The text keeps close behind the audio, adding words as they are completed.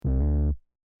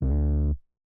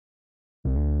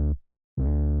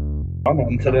I'm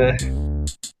on today.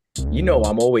 You know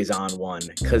I'm always on one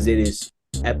because it is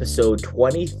episode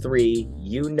 23.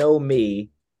 You know me.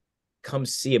 Come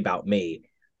see about me.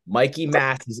 Mikey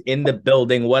Mass is in the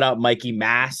building. What up, Mikey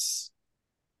Mass?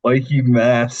 Mikey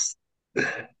Mass.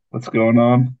 What's going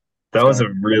on? That What's was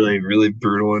going a on? really, really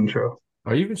brutal intro.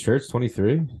 Are you even sure it's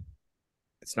 23?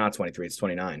 It's not 23, it's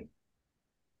 29.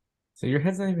 So your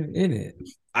head's not even in it.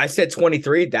 I said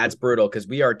 23. That's brutal because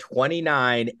we are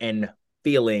 29 and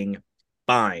feeling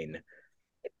fine.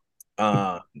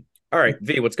 All right,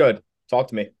 V, what's good? Talk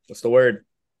to me. What's the word?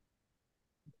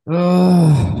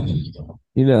 Uh,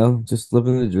 just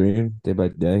living the dream day by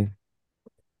day.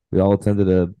 We all attended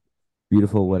a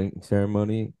beautiful wedding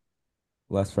ceremony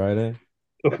last Friday.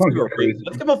 Let's give You're a crazy.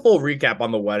 let's give a full recap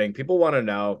on the wedding. People want to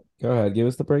know. Go ahead, give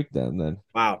us the breakdown then.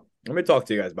 Wow. Let me talk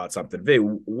to you guys about something. V,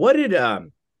 what did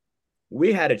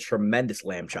we had a tremendous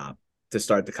lamb chop to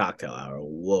start the cocktail hour.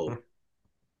 Whoa.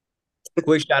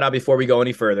 Quick shout out before we go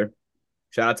any further.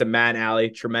 Shout out to Matt and Allie.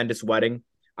 Tremendous wedding.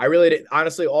 I really did.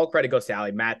 Honestly, all credit goes to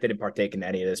Allie. Matt didn't partake in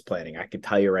any of this planning. I can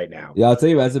tell you right now. Yeah, I'll tell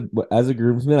you, as a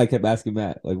groomsman, I kept asking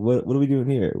Matt, like, what are we doing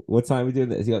here? What time are we doing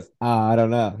this? He goes, I don't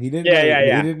know. He didn't Yeah, know. yeah, He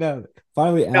yeah. didn't know.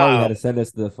 Finally, Allie had No. to send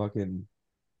us the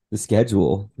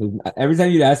schedule. Every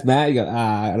time you'd ask Matt, you go,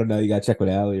 I don't know. You gotta check with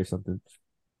Allie or something.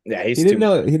 Yeah, He he's didn't too.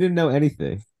 know. He didn't know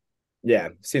anything. Yeah,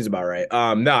 seems about right.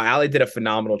 No, Allie did a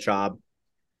phenomenal job.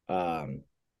 Um,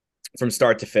 from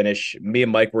start to finish. Me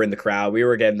and Mike were in the crowd. We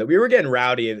were getting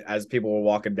rowdy as people were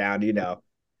walking down.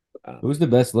 Who's the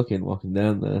best looking walking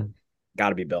down there? Got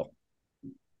to be Bill.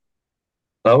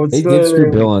 I would They did screw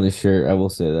say Bill on his shirt. I will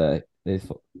say that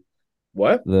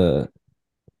What? the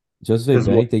Joseph A. his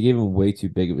what? Bank, they gave him way too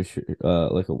big of a shirt,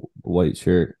 like a white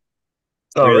shirt.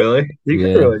 Oh, Really? really? You could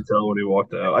Yeah. really tell when he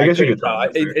walked out. I I guess you couldn't could tell tell.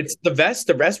 in the shirt. It's the vest.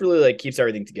 The vest really like keeps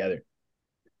everything together.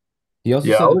 He also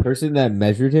Yeah, I said the was, person that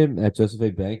measured him at Joseph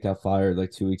A. Bank got fired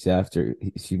like 2 weeks after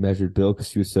she measured Bill because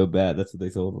she was so bad. That's what they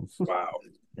told him. Wow,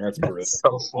 that's brutal. that's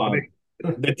so Um, funny.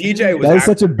 the DJ was That is actually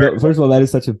such a very Bill. well. First of all, that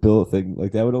is such a Bill thing.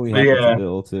 Like that would only But happen to yeah,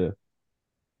 Bill too.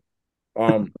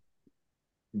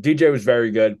 DJ was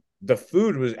very good. The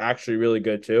food was actually really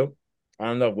good too. I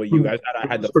don't know what you guys had. I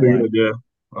had the it's pretty filet. good. Yeah,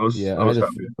 I was Yeah, I I had was a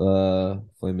happy.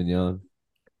 filet mignon.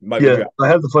 Mike, would Yeah, you? I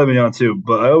have the filet mignon too,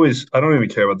 but I don't even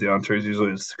care about the entrees.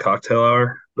 Usually it's the cocktail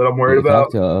hour that I'm Yeah, worried the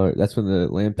about. cocktail. That's when the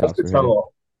lamb That's chops the were tell hitting.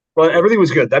 all. But Yeah, everything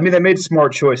was good. I mean, they made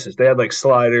smart choices. They had like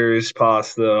sliders,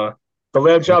 pasta. The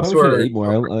lamb I chops probably should have were, ate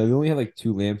more. I only had like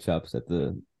two lamb chops at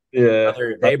the. yeah.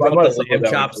 they I brought might the have lamb supplemented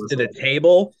that with chops to the toast.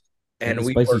 table, And the and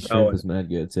we spicy were shrimp going. was mad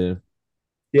good too.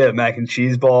 Yeah, mac and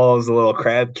cheese balls, the little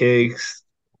crab cakes.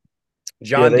 Yeah,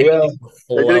 John Daly was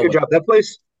they did a good flowing. job.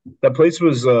 That place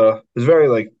was very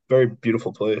like very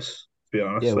beautiful place, to be Yeah,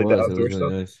 honest. it Like the was. It outdoor was really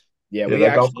stuff. nice. Yeah, Yeah, we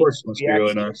that golf actually course must we be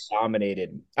really actually nice.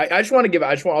 dominated. I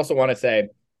just also want to say a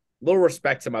little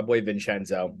respect to my boy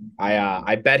Vincenzo.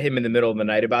 I bet him in the middle of the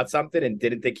night about something and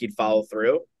didn't think he'd follow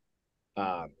through.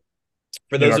 Um,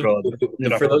 for You're those not of gonna you're you,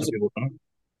 not for gonna let those people know.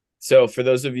 for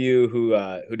those of you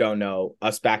who don't know,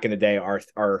 us back in the day,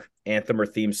 our anthem or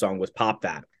theme song was "Pop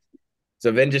That."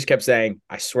 So Vin just kept saying,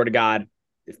 "I swear to God,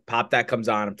 if Pop That comes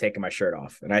on, I'm taking my shirt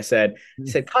off." And he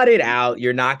said, "Cut it out.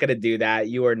 You're not gonna do that.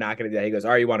 You are not gonna do that." He goes,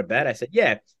 "All right, you want to bet?" I said,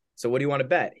 "Yeah." So what do you want to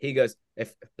bet? He goes,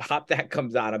 "If Pop That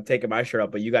comes on, I'm taking my shirt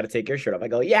off, but you got to take your shirt off." I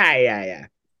go, "Yeah, yeah, yeah."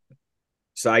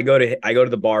 So I go to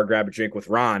the bar, grab a drink with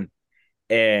Ron,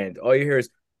 and all you hear is,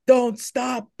 "Don't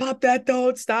stop, Pop That,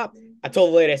 don't stop." I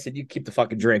told the lady, I said, "You keep the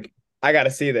fucking drink. I got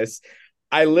to see this."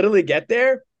 I literally get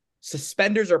there,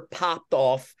 suspenders are popped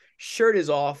off, shirt is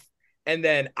off, and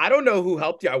then I don't know who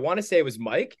helped you. I want to say it was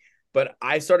Mike, but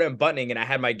I started unbuttoning and I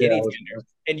had my Yeah, guinea tender.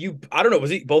 And I don't know,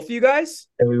 was it both of you guys?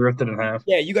 we ripped it in half.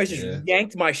 Yeah, you guys just Yeah.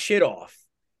 yanked my shit off.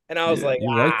 And I was Yeah. like,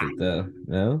 You liked it though,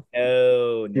 no?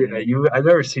 no, no, no, Yeah, no. I've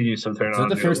never seen you so turn Is that on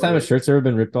the the other first time way. a shirt's ever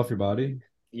been ripped off your body?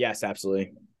 Yes,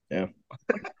 absolutely. Yeah.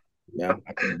 Yeah.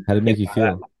 How'd it Can't make you deny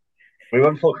that. feel? We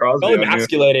went full Well Crosby on you.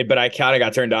 emasculated, but I kind of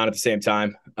got turned on at the same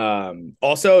time.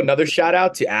 Also, another shout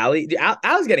out to Allie.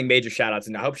 Allie's getting major shout outs,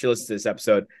 and I hope she listens to this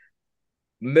episode.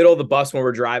 Middle of the bus when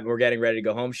we're driving, we're getting ready to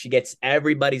go home. She gets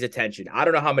everybody's attention. I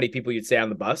don't know how many people you'd say on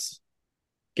the bus,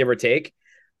 give or take.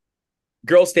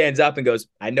 Girl stands up and goes,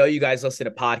 "I know you guys listen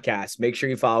to podcasts. Make sure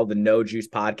you follow the No Juice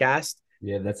podcast."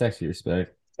 Yeah, that's actually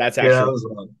respect. That's Yeah, that actually,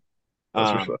 was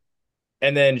that's um, respect.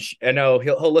 and then I know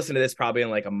he'll listen to this probably in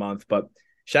like a month, but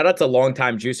shout out to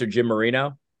longtime juicer Jim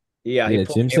Marino. Yeah, he Yeah,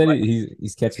 pulled Jim me in said my,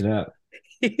 he's catching up.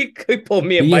 he pulled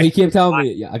me and Yeah, Mike. he kept telling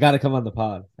me, yeah, I gotta come on the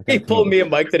pod. I He gotta come on pulled the me pod.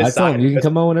 and Mike to the I told side. him He you can goes,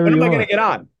 come on whenever "When you am I gonna want. get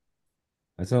on?"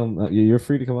 I told him you're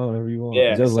free to come on whenever you want.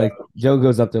 Yeah, Joe's so like, Joe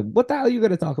goes up to him, what the hell are you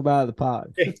gonna talk about at the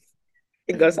pod?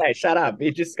 He goes, "Hey, shut up."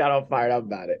 He just got all fired up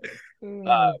about it.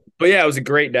 But yeah, it was a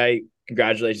great night.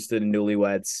 Congratulations to the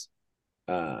newlyweds.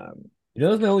 You know,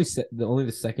 it was my only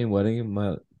the second wedding of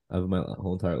my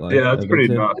whole entire life Yeah, that's I've been pretty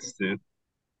to. nuts, dude.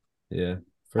 Yeah, I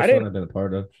first one didn't. I've been a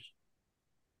part of.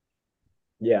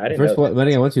 Yeah, I The didn't know first that.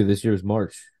 wedding I went to this year was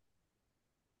March.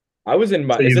 I was in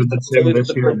my. So Is you this did the so? same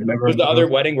this year, never Was the other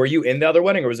enough. wedding? Were you in the other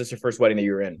wedding, or was this your first wedding that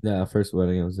you were in? Yeah, first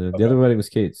wedding I was in. The Okay. other wedding was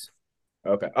Kate's.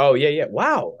 Okay. Oh yeah, yeah.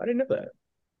 Wow, I didn't know that.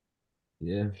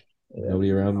 Yeah, Yeah.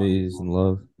 nobody around me is in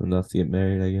love enough to get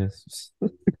married, I guess.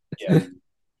 Yeah.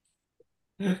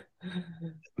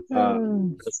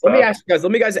 That's Let me tough. ask you guys.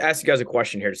 Let me guys ask you guys a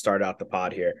question here to start out the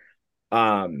pod here.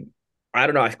 I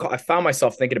don't know. I found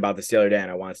myself thinking about this the other day, and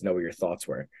I wanted to know what your thoughts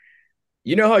were.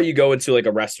 You know how you go into like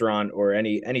a restaurant or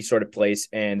any sort of place,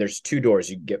 and there's two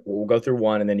doors. We'll go through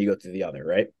one, and then you go through the other,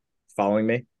 right? Following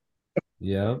me?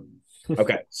 Yeah.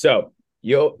 Okay. So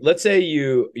let's say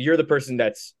you're the person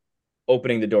that's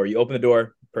opening the door. You open the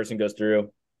door, person goes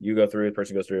through, you go through,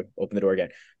 person goes through, open the door again.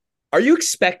 Are you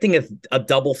expecting a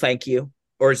double thank you,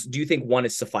 or do you think one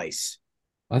is suffice?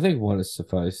 I think one is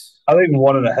suffice. I think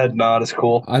one and a head nod is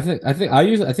cool. I think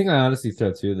I honestly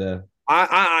throw two there.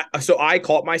 So I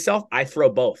caught myself. I throw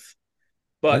both,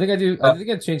 I but think I do. Uh, I think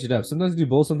I change it up. Sometimes I do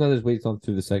both. Sometimes I just wait till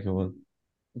through the second one.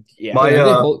 yeah, Wait, my are they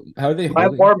uh hold? How are they my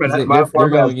holding? apartment Because my they're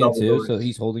apartment has going in double too. So doors.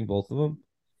 he's holding both of them.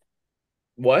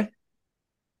 what?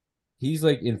 He's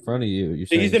like in front of you. You're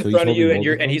So he's saying in so he's front of holding you, and both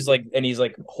of them. he's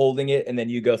like holding it, and then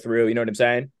you go through. You know what I'm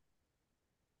saying?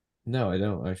 No, I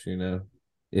don't actually know.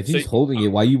 If So he's holding it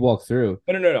while you walk through,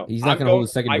 no. he's not gonna hold the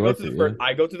second I go door to for the first. you.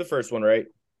 I go to the first one, right?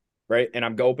 Right, and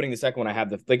I'm opening the second one. I have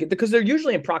the like because they're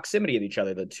usually in proximity of each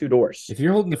other. The two doors. If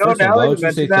you're holding You the know, first one, now why that you would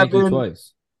you say mention that, thank you Ben,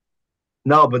 twice?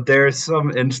 no, but there's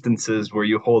some instances where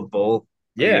you hold both,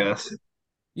 I Yeah, guess.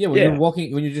 Yeah, yeah.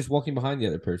 when you're just walking behind the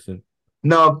other person.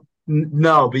 No,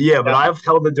 but yeah, but Yeah. I've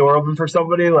held the door open for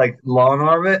somebody, like long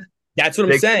arm it. That's what I'm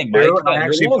They come saying, Mike. through, and No, I you're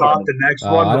actually long pop arm. the next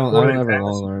one I before don't they ever pass.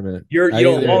 long arm it. You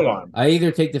don't long arm. I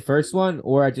either take the first one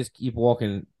or I just keep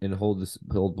walking and hold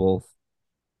both.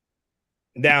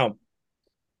 Now,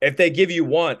 if they give you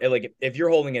one, like if you're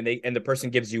holding and the person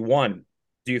gives you one,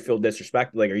 do you feel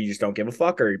disrespected? Like, or you just don't give a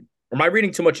fuck, or am I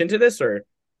reading too much into this? Or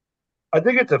I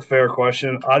think it's a fair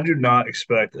question. I do not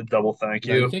expect a double thank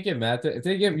No, you you. can't get mad. If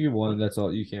they give you one, that's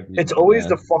all. You can't be It's always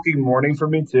the mad. fucking morning for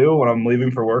me too when I'm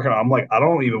leaving for work, and I'm like, I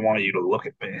don't even want you to look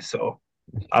at me, so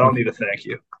I don't need to thank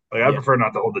you. Like I yeah, prefer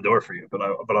not to hold the door for you, but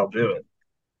I'll do it.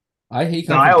 I hate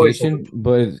No, I always hold confrontation, it,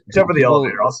 but except for the people.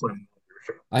 elevator. I'll slam the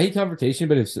elevator. I hate confrontation,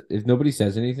 but if nobody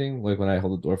says anything, like when I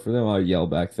hold the door for them, I'll yell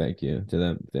back "thank you" to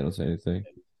them if they don't say anything.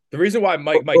 the reason why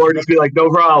Mike, Or just be like, no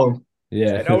problem.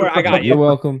 yeah, Yeah, no, I got you're you.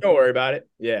 welcome. Don't worry about it.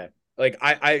 Yeah, like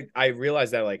I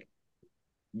realize that like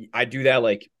I do that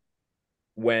like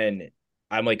when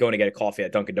I'm like going to get a coffee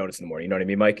at Dunkin' Donuts in the morning. You know what I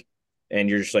mean, Mike? And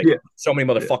you're just like Yeah, so many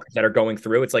yeah. motherfuckers that are going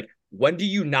through. It's like when do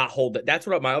you not hold it? That's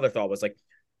what my other thought was like.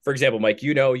 For example, Mike,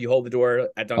 you hold the door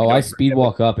at Dunkin' Oh, I Donuts. For speed example.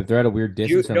 walk up if they're at a weird You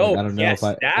distance. I'm like, know, I don't know if yes,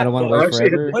 I that. don't want to But I wait actually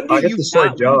forever. when do I hit you the slight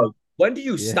not? jog. When do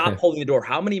you stop Yeah. holding the door?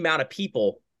 How many amount of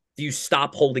people do you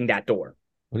stop holding that door?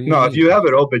 What do you No, if you mean? have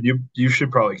it open, you should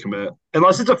probably commit.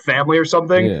 Unless it's a family or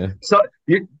something. Yeah, So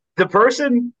the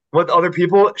person with other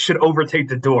people should overtake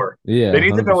the door. They yeah,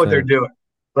 need to know what they're 100%. doing.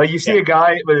 Like you see Yeah, a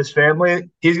guy with his family,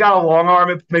 he's got a long arm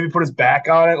it, maybe put his back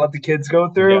on it, let the kids go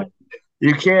yeah. through.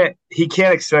 He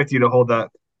can't expect you to hold that.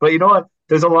 But you know what?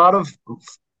 There's a lot of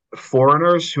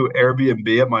foreigners who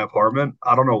Airbnb at my apartment.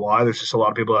 I don't know why. There's just a lot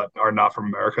of people that are not from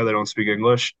America. They don't speak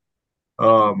English.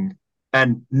 Um,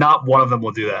 and not one of them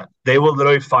will do that. They will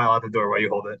literally file out the door while you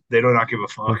hold it. They do not give a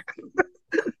fuck.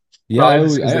 Yeah, Probably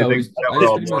just because they think that I we're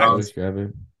all pretty much always morons. grab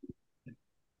it.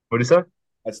 What do you say?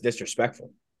 That's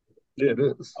disrespectful. Yeah, it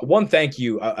is. One thank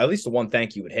you, at least the one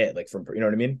thank you would hit, like from you know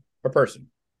what I mean, per person.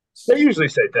 They usually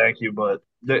say thank you, but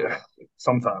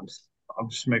sometimes it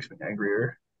just makes me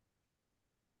angrier.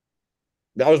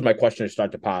 That was my question to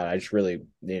start the pod. I just really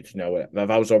need to know if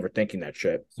I was overthinking that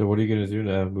shit. So what are you gonna do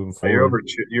now moving You're forward?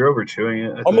 you're over chewing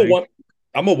it. I I'm a think. one.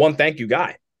 I'm a one thank you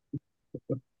guy.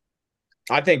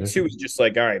 I think Yeah, two is just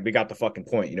like, all right, we got the fucking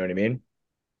point. You know what I mean?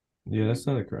 yeah, that's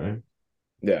not a crime.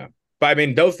 Yeah. But I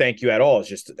mean, no thank you at all is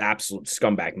just an absolute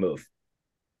scumbag move.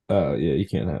 Oh yeah, you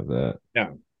can't have that.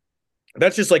 Yeah.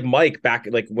 That's just like Mike back,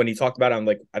 like when he talked about on,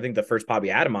 like, I think the first pod we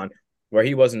had him on, where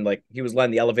he wasn't like, he was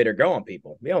letting the elevator go on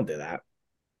people. We don't do that.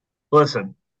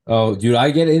 Listen, Oh, dude, when I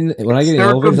it's get in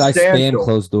elevators, I spam circumstantial.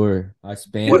 closed door. I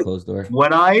spam When, closed door.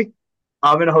 when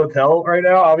I'm in a hotel right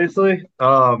now, obviously,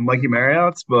 Mikey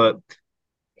Marriott's, but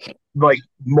like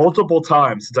multiple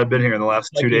times since I've been here in the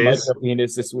last two Mikey, Mike, days,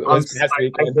 penis this I'm was past I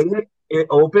weekend. hit it it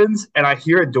opens and I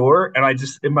hear a door and I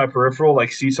just in my peripheral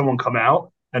like see someone come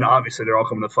out and obviously they're all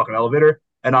coming to the fucking elevator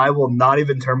and I will not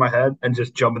even turn my head and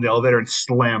just jump in the elevator and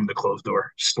slam the closed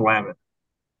door, slam it.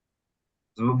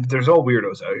 There's all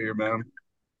weirdos out here, man.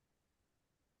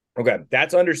 Okay,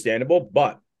 that's understandable,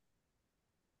 but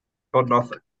But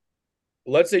nothing.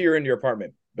 let's say you're in your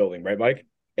apartment building, right, Mike?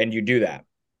 And you do that.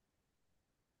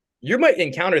 You might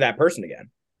encounter that person again.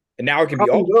 And now it can be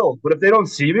Probably awkward. will, but if they don't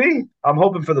see me, I'm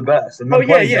hoping for the best. And Oh,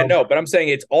 then yeah, no, but I'm saying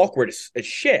it's awkward as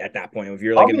shit at that point. If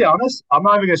you're like, I'll be honest, I'm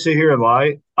not even gonna sit here and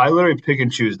lie. I literally pick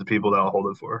and choose the people that I'll hold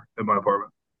it for in my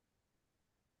apartment.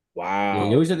 Yeah, you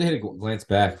wow. always have to hit a glance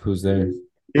back. Who's there?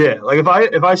 Yeah, like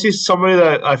if I see somebody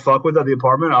that I fuck with at the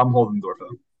apartment, I'm holding the door for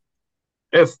them.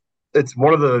 If it's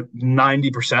one of the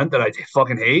 90% that I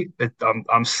fucking hate,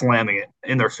 I'm slamming it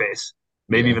in their face.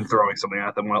 Maybe Yeah. even throwing something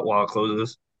at them while it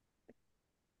closes.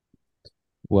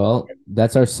 Well,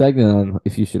 that's our segment on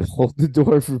if you should hold the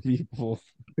door for people.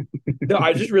 No,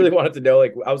 I just really wanted to know.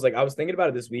 Like, I was thinking about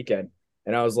it this weekend,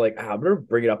 and I was like, I'm gonna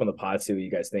bring it up on the pod, see what you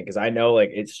guys think, because I know like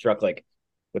it struck like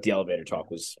what the elevator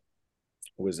talk was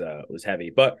heavy.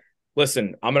 But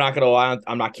listen, I'm not gonna lie.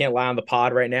 Can't lie on the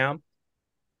pod right now.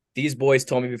 These boys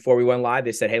told me before we went live.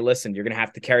 They said, "Hey, listen, you're gonna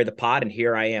have to carry the pod," and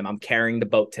here I am. I'm carrying the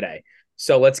boat today.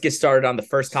 So let's get started on the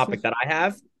first topic that I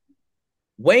have.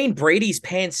 Wayne Brady's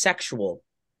pansexual.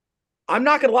 I'm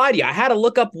not gonna lie to you. I had to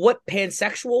look up what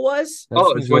pansexual was. That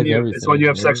Oh, just means you like it's when everything, you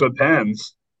have sex right? with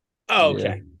pens. Oh, Yeah.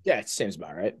 okay. Yeah, it seems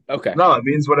about right. Okay. No, it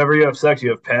means whenever you have sex,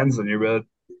 you have pens in your bed.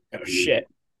 Oh shit.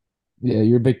 Yeah,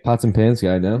 you're a big pots and pans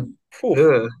guy now.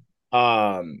 Whew.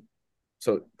 Yeah.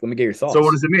 So let me get your So what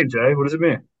thoughts. does it mean, Jay? What does it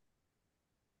mean?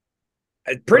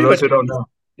 For Pretty those much who don't know.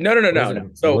 no.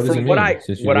 So What does it from what mean? I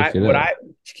Since you looked it what up. I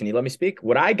can you let me speak?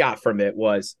 What I got from it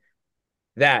was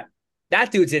that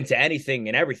dude's into anything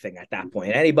and everything at that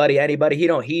point. Anybody,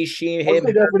 he, she, What's him,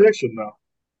 the definition,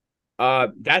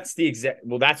 though? that's the exact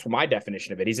that's my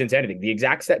definition of it. He's into anything. The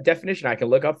exact set definition I can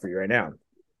look up for you right now.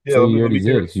 Yeah, So let you me already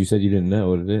hear did. it. You said you didn't know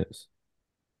what it is.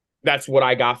 That's what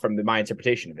I got from my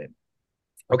interpretation of it.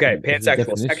 Okay, This is a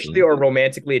pansexual, sexually definition. or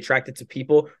romantically attracted to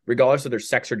people, regardless of their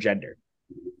sex or gender.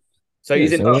 So Yeah,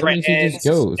 he's so into that means he just trans,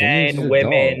 goes. That means he's men, a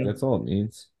dog. women. That's all it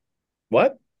means.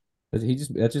 What?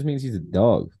 That just means he's a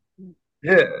dog.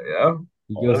 Yeah, yeah.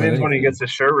 He That goes on means when he anything. gets his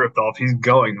shirt ripped off, he's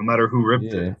going, no matter who ripped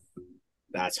it. Yeah.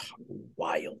 That's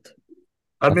wild.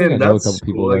 I I think I mean, know a couple that's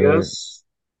people cool, I guess.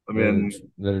 I mean,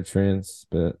 that are trans,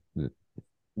 but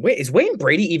Wait, is Wayne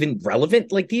Brady even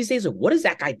relevant like these days? Like, what does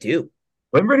that guy do?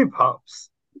 when Brady pops,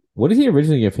 what did he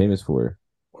originally get famous for?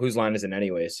 Whose line is it,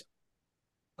 anyways?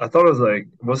 I thought it was like,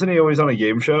 wasn't he always on a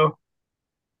game show?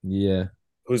 Yeah,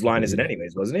 Whose I line is it, believe.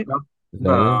 anyways? Wasn't he? No, Is that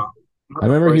no, him? I not the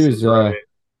remember he Price was is Right.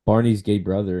 Barney's gay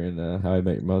brother in How I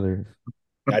Met Your Mother.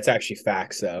 That's actually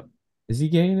facts, though. Is he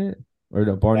gay in it? Or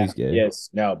no, Yeah. Barney's gay. Yes.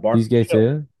 No. He's gay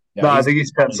too? No. No, I think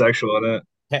he's pansexual in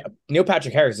it. Neil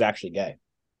Patrick Harris is actually gay.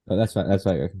 Oh, that's fine. That's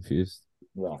why I got confused.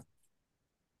 Well,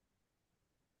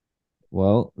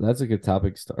 Well, that's a good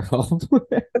topic to start off with.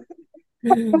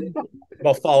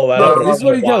 I'll follow that No, up. This is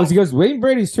what he Wow. goes. He goes, Wayne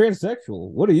Brady's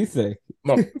transsexual. What do you think?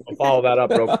 I'll follow that up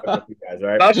real quick with you guys. All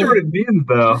right. Not sure what it means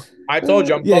though. I told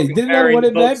you I'm Yeah, he fucking didn't know what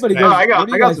it meant, votes but he No, goes, tonight. what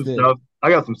do I you got guys some think? stuff. I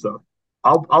got some stuff.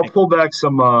 I'll pull back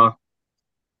some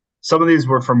of these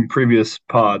were from previous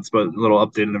pods, but a little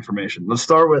updated information. Let's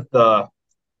start with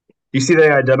you see they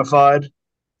identified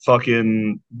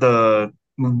fucking the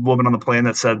woman on the plane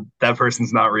that said that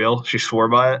person's not real. She swore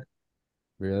by it.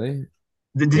 Really?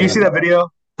 Did you Yeah. see that video?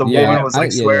 The woman Yeah, was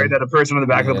like swearing that a person in the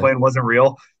back of the yeah. plane wasn't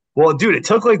real. Well, dude, it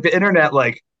took like the internet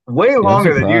like way I'm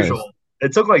longer than surprised. usual.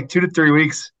 It took like 2 to 3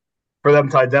 weeks for them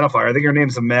to identify her. I think her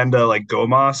name's Amanda like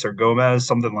Gomas or Gomez,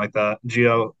 something like that.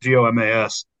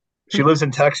 Gomas. She lives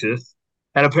in Texas,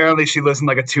 and apparently she lives in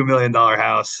like a $2 million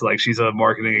house. Like she's a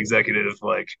marketing executive,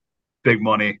 like big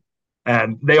money.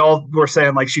 And they all were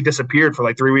saying like she disappeared for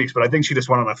like 3 weeks, but I think she just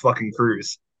went on a fucking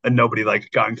cruise and nobody like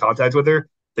got in contact with her.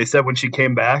 They said when she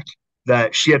came back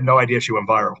that she had no idea she went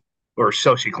viral, or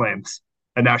so she claims,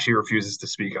 and now she refuses to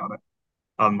speak on it,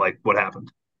 on like what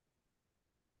happened.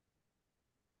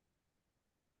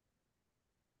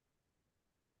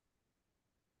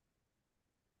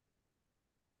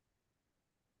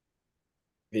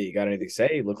 Hey, you got anything to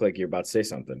say? You look like you're about to say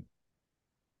something.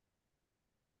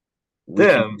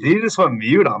 Damn, he just went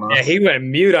mute on us. Yeah, he went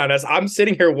mute on us. I'm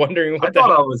sitting here wondering I what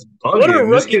thought I was bugging. What a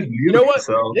This rookie. kid You know what?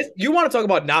 himself. You want to talk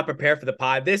about not prepared for the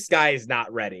pod? This guy is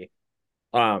not ready.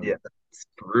 Yeah, it's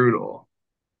brutal.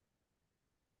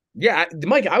 Yeah,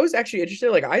 Mike, I was actually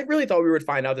interested. Like, I really thought we would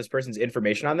find out this person's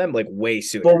information on them like way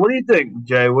sooner. Well, what do you think,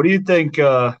 Jay? What do you think?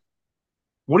 What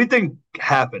do you think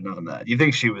happened on that? You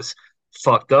think she was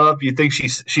fucked up? You think she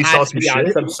saw Has to some be on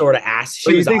shit? some sort of ass.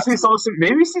 But She you was on. think she saw some?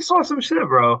 Maybe she saw some shit,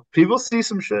 bro. People see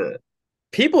some shit.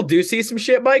 People do see some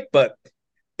shit, Mike, but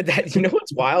that you know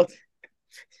what's wild?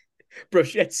 Bro,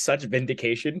 she had such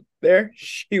vindication there.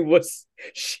 She was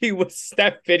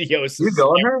that video is You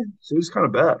going her? She was kind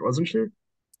of bad, wasn't she?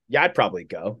 yeah, I'd probably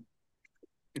go.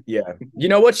 Yeah. You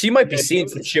know what? She might be Yeah, she seeing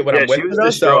was. some shit when Yeah, I'm with she her was though.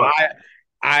 So distraught.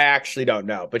 I actually don't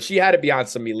know. But she had to be on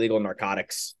some illegal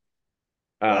narcotics.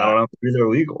 I Uh don't know if they're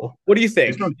legal. what do you She's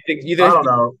think? not, You I think don't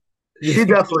know. you She think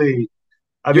definitely.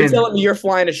 I you're mean, telling me you're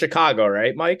flying to Chicago,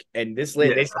 right, Mike? And this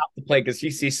lady yeah. they stopped the plane because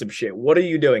she sees some shit. What are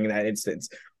you doing in that instance?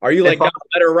 Are you If like, I'm, no,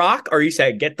 let her rock? Or are you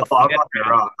saying get the oh, I'm get not her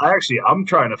gonna out? rock. I'm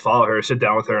trying to follow her, sit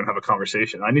down with her, and have a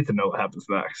conversation. I need to know what happens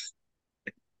next.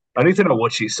 I need to know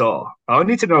what she saw. I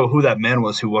need to know who that man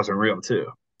was who wasn't real too.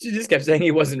 She just kept saying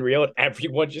he wasn't real, and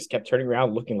everyone just kept turning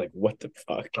around looking like, what the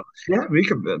fuck? She had me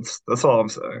convinced. That's all I'm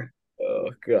saying. Oh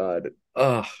god.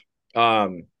 Ugh.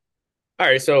 Um, all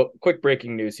right, so quick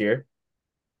breaking news here.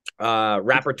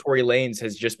 Rapper Tory Lanez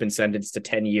has just been sentenced to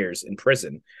 10 years in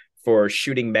prison for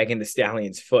shooting Megan Thee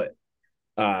Stallion's foot.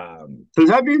 Does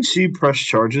that mean she pressed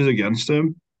charges against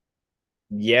him?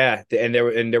 Yeah, and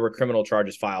there were criminal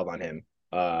charges filed on him.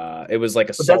 It was like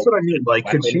But that's assault what I mean. Like,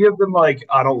 could she weapon. have been like,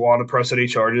 I don't want to press any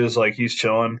charges, like he's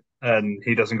chilling and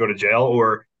he doesn't go to jail,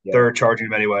 or Yeah. they're charging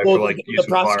him anyway Well, for like the use of a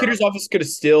firearm? prosecutor's office could have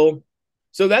still.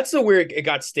 So that's the where it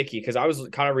got sticky because I was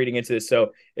kind of reading into this.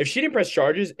 So if she didn't press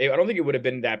charges, I don't think it would have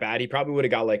been that bad. He probably would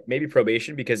have got like maybe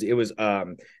probation because it was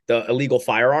the illegal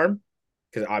firearm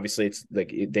because obviously it's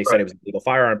like they said Right. it was a legal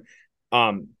firearm.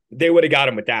 They would have got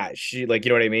him with that. She like you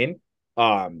know what I mean.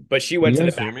 But she Can went you to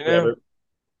the guys hear back me or now? whatever.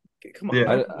 Come on, Yeah.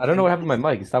 Mike. I don't know what happened to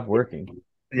my mic. It stopped working.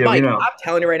 Yeah, we Mike, know. I'm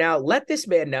telling you right now. Let this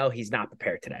man know he's not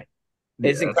prepared today. Yeah,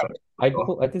 It's that's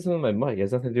incredible. I did something with my mic. It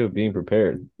has nothing to do with being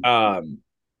prepared. I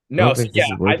No, don't so think yeah,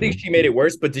 this is I think working. she made it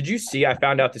worse. But did you see? I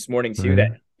found out this morning too Okay.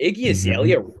 that Iggy Can you hear me?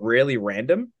 Azalea really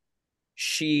random.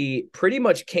 She pretty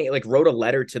much came like wrote a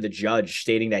letter to the judge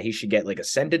stating that he should get like a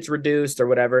sentence reduced or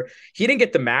whatever. He didn't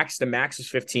get the max. The max was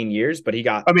 15 years, but he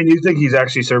got I mean, you think he's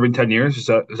actually serving 10 years? Is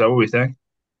that what we think?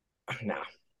 no.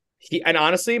 He and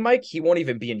honestly, Mike, he won't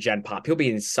even be in Gen Pop. He'll be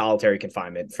in solitary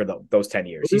confinement for those 10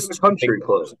 years. He's in He's the too big country of a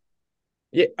club. person.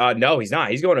 Yeah, no, he's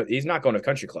not. He's not going to the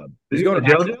country club. Is He's he going going to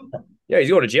to jail? actual, Jail? yeah, he's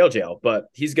going to jail, but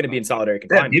he's going to be in solitary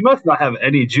Damn, he confinement. must not have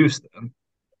any juice then.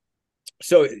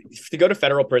 So to go to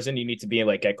federal prison, you need to be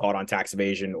like get caught on tax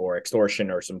evasion or extortion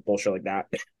or some bullshit like that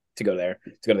to go there,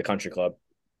 to go to the country club.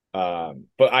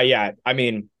 But I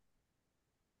mean,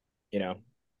 you know,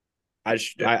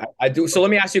 Yeah. I do. So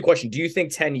let me ask you a question. Do you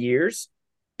think 10 years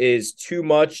is too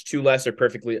much, too less, or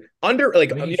perfectly under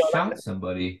like, I mean, he shot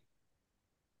somebody.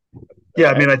 Yeah,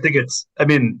 I okay, mean, I think it's. I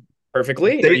mean,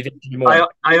 perfectly, or they. you think it should be more?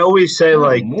 I always say No,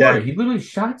 like more. that. He literally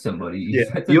shot somebody. Yeah,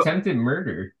 That's you. attempted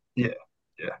murder. Yeah,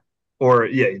 yeah, or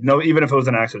yeah. No, even if it was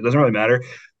an accident, it doesn't really matter.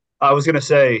 I was gonna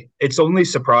say it's only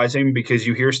surprising because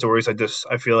you hear stories like this.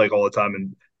 I feel like all the time,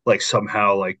 and like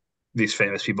somehow like these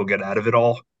famous people get out of it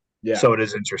all. Yeah. So it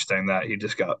is interesting that he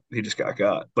just got,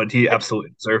 but he I,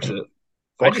 absolutely deserves it.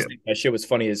 I Fuck just him. think that shit was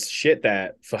funny as shit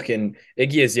that fucking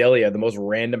Iggy Azalea, the most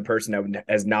random person that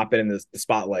has not been in the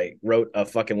spotlight, wrote a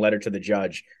fucking letter to the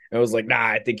judge. And I was like, nah,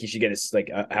 I think he should get a, like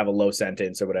have a low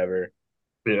sentence or whatever.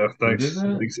 Yeah, Who did thanks,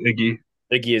 that? thanks, Iggy.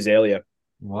 Iggy Azalea.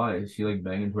 Why? Is she like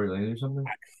banging Tory Lanez or something?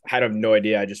 I had no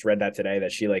idea. I just read that today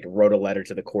that she like wrote a letter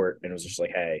to the court and was just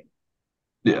like, hey,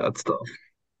 Yeah, that's tough.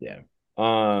 yeah.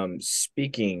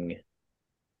 Speaking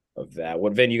of that,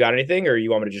 what Vin, you got anything or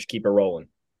you want me to just keep it rolling?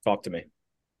 Talk to me.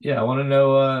 Yeah, I want to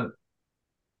know.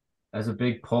 As a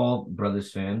big Paul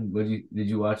Brothers fan, did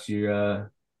you watch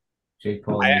your Jake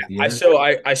Paul and I Nate I Diaz? so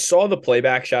I saw the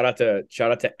playback. Shout out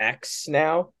to X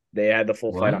now. They had the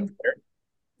full fight What? on Twitter.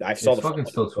 I saw It's the full fucking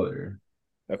still fight. Twitter.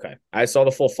 Okay. I saw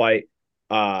the full fight.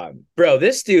 Bro,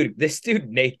 this dude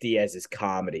Nate Diaz is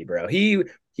comedy, bro. He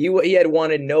had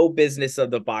wanted no business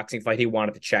of the boxing fight. He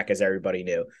wanted to check, as everybody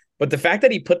knew. But the fact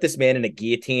that he put this man in a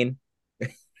guillotine,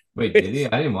 Wait, did he?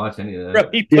 I didn't watch any of bro,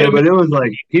 that. he put Yeah, him in, but it was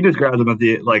like he just grabbed him at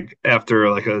the like after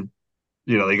like a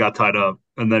they got tied up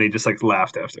and then he just like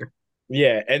laughed after.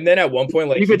 yeah. And then at one point,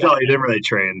 like You he could tell got he didn't really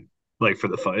train like for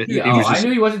the fight. Yeah, He was I just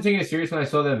knew he wasn't taking it serious when I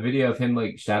saw that video of him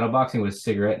like shadowboxing with a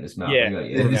cigarette in his mouth. yeah, I'm like,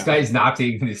 yeah, yeah, this no, guy's not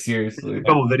taking this seriously. a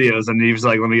couple videos and he was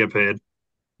like, "Let me get paid,"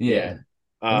 yeah.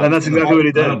 Yeah, and that's I don't, exactly what he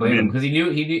I did. don't I blame him mean, because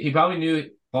he probably knew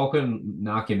Paul couldn't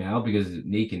knock him out because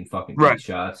Nate can fucking right? take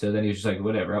shots. So then he was just like,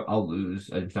 whatever, I'll lose.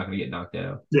 I'm just not gonna get knocked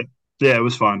out. Yeah, yeah, it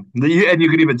was fun. And you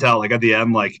could even tell like at the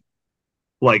end, like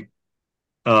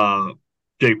uh,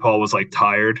 Jake Paul was like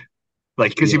tired.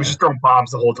 like because he was Yeah. just throwing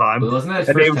bombs the whole time, But wasn't that his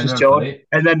and Nate first was 10 just round chilling, fight?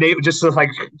 and then Nate was just like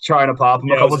trying to pop him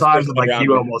a Yeah, it was couple his times, first and like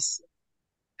rounder.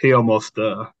 he almost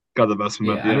got the best of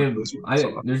him at Yeah, the I end.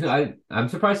 mean, I'm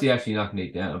surprised he actually knocked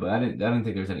Nate down, but I didn't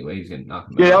think there was any way he was gonna knock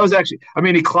him Yeah, that out. was actually. I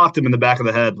mean, he clocked him in the back of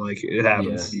the head. Like it Yeah,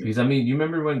 happens. because I mean, you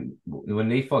remember when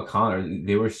Nate fought Connor,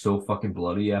 they were so fucking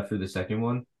bloody after the second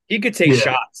one. He could take Yeah,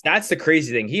 shots. That's the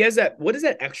crazy thing. He has that. What is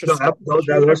that extra no, scar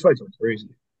those fights are crazy.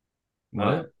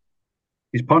 Uh, What?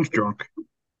 He's punch drunk.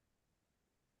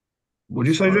 What'd Which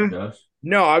you say, scar, Jay? Josh?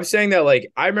 no, I was saying that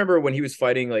like I remember when he was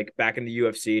fighting like back in the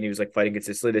UFC and he was like fighting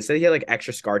consistently. They said he had like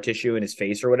extra scar tissue in his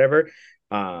face or whatever.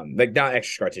 Like not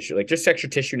extra scar tissue, like just extra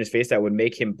tissue in his face that would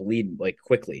make him bleed like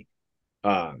quickly.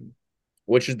 Um,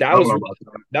 which is I don't know about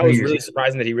that. that I think was really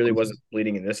surprising that he really wasn't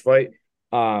bleeding in this fight.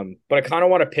 But I kind of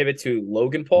want to pivot to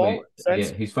Logan Paul Wait, in a yeah,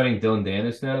 sense. he's fighting Dylan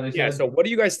Dennis now, they Yeah. said. So what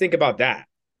do you guys think about that?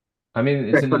 I mean,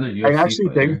 it's but another I UFC actually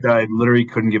think fighter. that I literally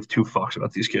couldn't give two fucks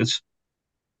about these kids.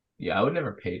 Yeah, I would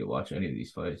never pay to watch any of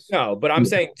these fights. No, but I'm Yeah.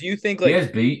 saying, do you think He like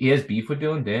has beef. He has beef with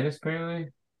Dylan Dennis,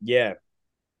 apparently. yeah?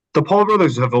 The Paul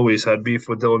brothers have always had beef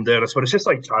with Dylan Dennis, but it's just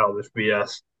like childish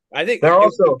BS. I think They're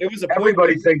also it was a point where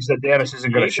everybody thinks that Dennis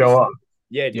isn't going to show James, up,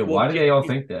 yeah, Yeah, well, why do they all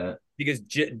think that? because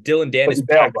Dylan but Dennis he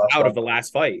bailed backed last out of time. the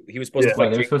last fight. He was supposed Yeah, to Why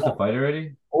fight they were Jake supposed to Paul. fight already?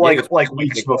 Yeah, he was supposed like to fight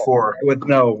weeks Jake Paul. before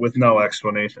with no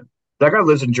explanation. That guy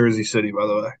lives in Jersey City, by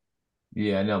the way.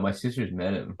 Yeah, I know. My sister's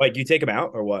met him Like, you take him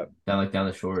out or what? down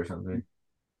the shore or something.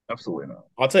 Absolutely not.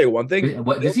 I'll tell you one thing.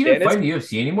 What does Dylan he even Dennis, fight in the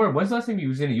UFC anymore? When's the last time he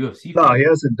was in a UFC No, he fight?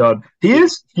 hasn't done.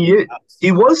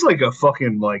 He was like a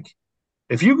fucking like.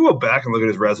 If you go back and look at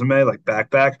his resume, like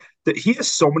back, that he has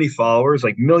so many followers,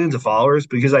 like millions of followers,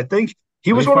 because I think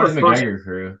he Well, was he's one part of of the the first. McGregor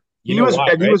crew. you know why,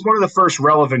 He right? was one of the first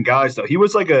relevant guys though. He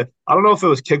was like I don't know if it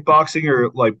was kickboxing or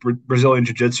like Brazilian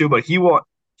jiu-jitsu, but he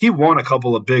won a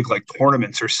couple of big like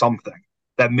tournaments or something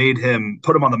that made him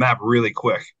put him on the map really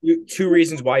quick. Two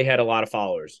reasons why he had a lot of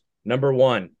followers. Number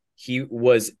one, he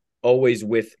was always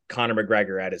with Conor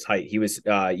McGregor at his height. He was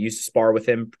used to spar with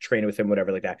him, train with him,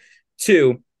 whatever like that.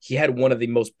 Two, he had one of the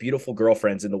most beautiful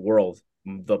girlfriends in the world,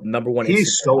 the number one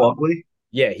He's Instagram so model. ugly.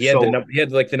 Yeah, So he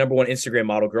had like the number one Instagram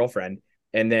model girlfriend,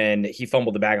 and then he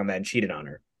fumbled the bag on that and cheated on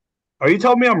her. are you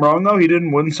telling me I'm wrong though? He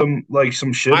didn't win some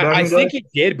shit back I in the day? think he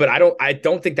did, but I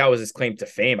don't think that was his claim to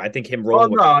fame. I think him Well,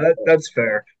 rolling with. no, that's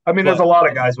fair. I mean, there's But a lot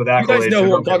of guys with you guys accolades know who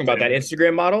who I'm don't talking get about? That famous.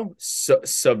 Instagram model,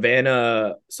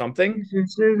 Savannah something,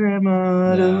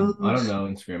 No, I don't know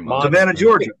Instagram Mont, models. Savannah,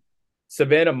 Georgia.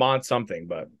 Savannah Mont something,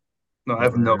 but No, I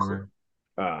have Never no heard of clue. her.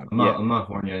 yeah. I'm not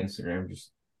horny on Instagram.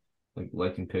 Just like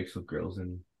liking pics of girls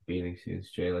in bathing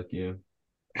suits, Jay, like you.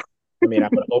 I mean, I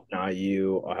would hope not.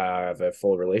 You have a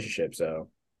full relationship, so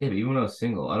Yeah, but even when I was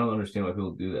single, I don't understand why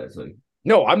people do that. It's like,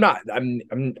 no, I'm not. I'm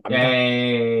not.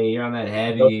 hey, you're on that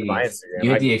Go through my heavy. Instagram.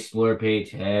 You hit the explore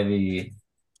page heavy.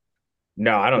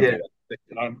 No, I don't Yeah, do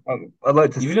that. I'd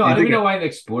like to. Even Do though I you don't even think? know why the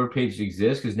explore page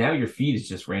exists, because now your feed is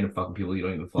just random fucking people you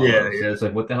don't even Yeah, follow. So yeah. it's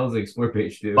like, what the hell does the explore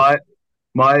page do?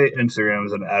 My Instagram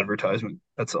is an advertisement.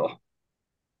 That's all.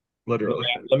 Literally.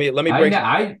 Let me break.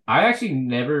 I actually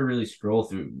never really scroll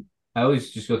through. I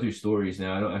always just go through stories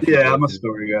now. I don't actually Yeah, go I'm a through.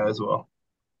 story guy as well.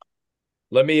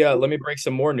 Let me break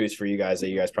some more news for you guys that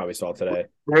you guys probably saw today.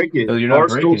 Break it. So you're not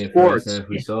Barstool breaking it for us Sports. then if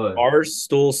we saw it.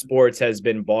 Barstool Sports has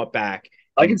been bought back.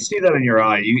 I can see that in your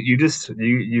eye.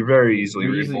 You very easily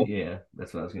You're readable. easily, yeah,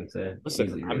 that's what I was gonna say. Listen,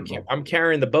 Easily readable. I'm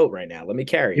carrying the boat right now. Let me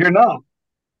carry it. You're not.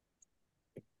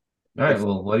 All right,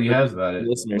 well, what do you have about it?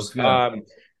 Listeners. Let's go.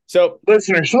 So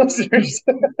Listeners.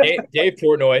 Dave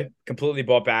Portnoy completely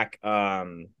bought back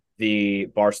the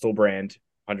Barstool brand.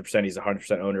 100%. He's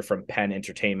 100% owner from Penn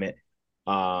Entertainment.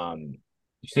 You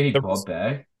say he bought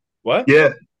back? What? Yeah,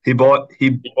 he bought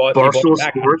Barstool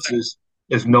back Sports 100%.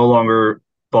 is no longer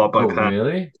bought by Oh, Penn.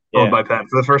 really? Owned Yeah. by Penn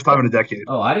for the first time in a decade.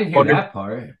 Oh, I didn't hear that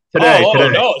part. Today.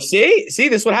 No. See,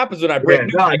 this is what happens when I break.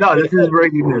 Yeah, no, this is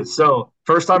breaking news. So,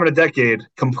 first time in a decade,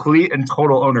 complete and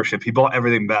total ownership. He bought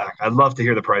everything back. I'd love to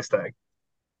hear the price tag.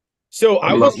 So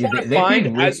I was Yeah, trying to they find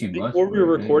paid way as too much before we were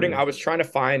for it, recording, anyways. I was trying to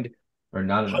find Or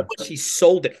not how enough. much he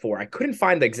sold it for. I couldn't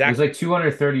find the It exact. was like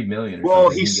 230 million or Well,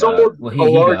 something. he sold Well, a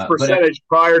he large got, but percentage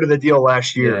prior to the deal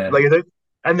last year. Yeah.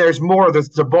 And there's more. There's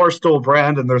the Barstool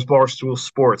brand and there's Barstool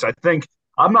Sports.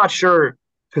 I'm not sure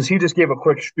because he just gave a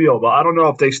quick spiel, but I don't know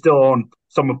if they still own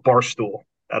some of Barstool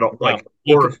at all. No,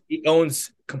 he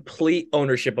owns complete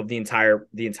ownership of the entire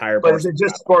But is Barstool. it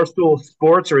just Barstool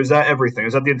Sports or is that everything?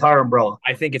 Is that the entire umbrella?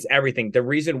 I think it's everything. The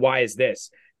reason why is this: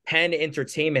 Penn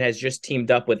Entertainment has just teamed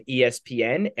up with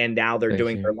ESPN, and now they're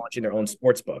launching their own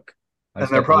sports book. And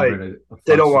they're probably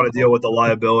they don't want to deal with the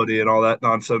liability and all that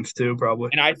nonsense too, probably.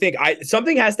 And I think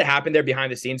something has to happen there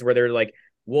behind the scenes where they're like,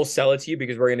 we'll sell it to you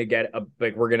because we're gonna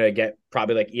get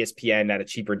probably like ESPN at a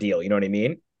cheaper deal. You know what I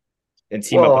mean? And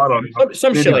team up Well, with I don't know.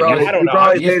 some I mean, shit like that. I don't know.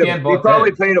 ESPN he bought probably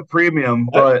them. paid a premium,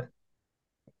 What?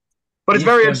 but it's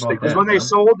very ESPN interesting bought because when them, they no?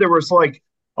 sold, there was like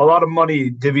a lot of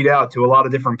money divvied out to a lot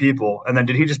of different people, and then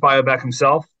did he just buy it back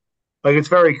himself? Like it's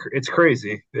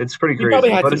crazy. It's pretty He probably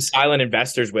crazy, had but some it's silent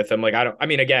investors with him. Like I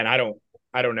mean, again, I don't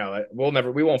know.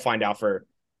 We won't find out for a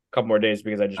couple more days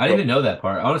because I just I didn't broke. even know that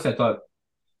part. Honestly, I thought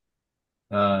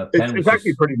it's Penn was it's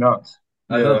actually just pretty nuts.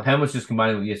 I thought Yeah. Penn was just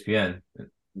combining with ESPN.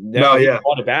 No, No, he yeah.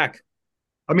 bought it back.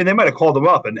 I mean, they might have called him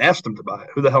up and asked him to buy it.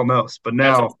 Who the hell knows? But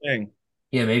That's what now, I'm saying.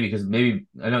 Yeah, maybe because maybe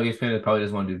I know ESPN probably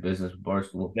doesn't want to do business with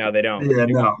Barstool. No, they don't. yeah,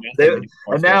 They want no. They nothing to do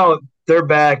with and Barstool. now they're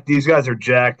back. These guys are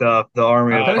jacked up. The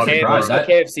army I'm of kind of fucking surprised. What's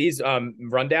the Portnoy. KFC's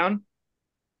rundown?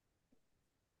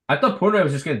 I thought Portnoy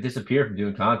was just going to disappear from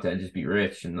doing content and just be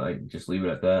rich and like just leave it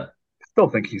at that. Still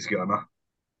think he's gonna.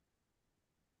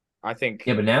 I think.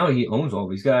 Yeah, but now he owns all.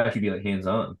 He's got to actually be like hands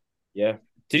on. Yeah.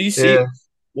 Did you see? Yeah,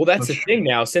 Well, that's that's the true. thing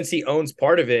now. Since he owns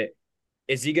part of it,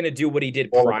 is he going to do what he did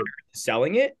All prior of it. to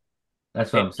selling it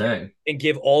That's what and, I'm saying. and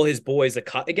give all his boys a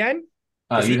cut again?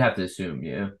 You'd have to assume,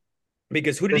 yeah.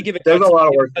 Because who did he give a There's cut a to? lot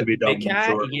of He gave work a to cut be to done, Big I'm Cat.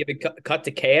 sure. He gave a cut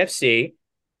to KFC.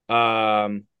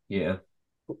 Um, Yeah.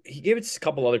 he gave it to a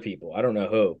couple other people. I don't know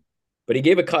who, but he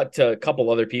gave a cut to a couple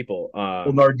other people.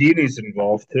 Well, Nardini's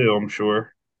involved too, I'm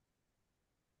sure.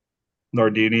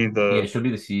 Nardini, Yeah, the she'll be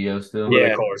the CEO what do still. they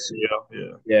yeah, call her CEO?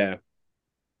 Yeah. yeah.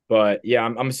 But yeah,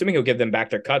 I'm assuming he'll give them back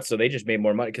their cuts, so they just made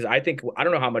more money. Because I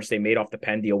don't know how much they made off the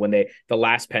pen deal when the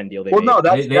last pen deal they Well, made. no,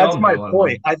 They that's all made my a lot of point.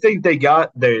 money. I think they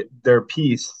got their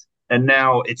piece, and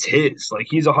now it's his. Like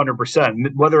he's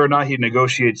 100%. Whether or not he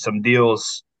negotiates some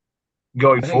deals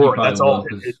going I think he forward, that's probably all will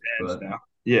in his because hands but now.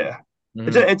 Yeah,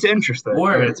 Mhm. it's interesting. I mean,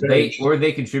 or it's very or interesting.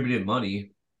 they contributed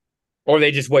money. Or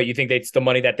they just wait. You think it's the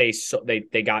money that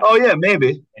they got Oh yeah,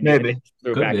 maybe, and they maybe,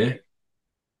 threw it Could back? be.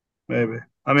 maybe.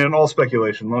 I mean, all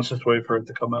speculation. Let's just wait for it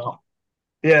to come out.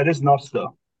 Yeah, it is nuts though.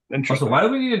 Also, Interesting. why do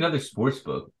we need another sports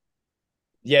book?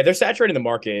 Yeah, they're saturating the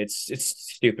market. It's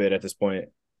stupid at this point.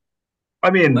 I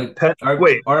mean, Like, are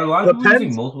wait, are a lot of the people using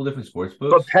Pens, multiple different sports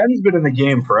but books? Penn's been in the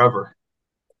game forever,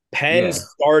 Penn Yeah.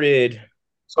 started.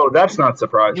 so that's not Yeah, but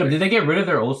surprising. did they get rid of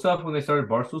their old stuff when they started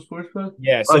Barstool Sportsbook?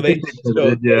 Yeah, I think they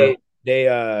pivoted.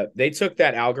 Yeah. they took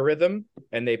that algorithm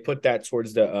and they put that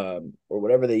towards the or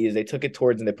whatever they use. They took it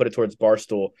towards and they put it towards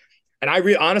Barstool. And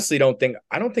honestly don't think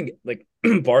like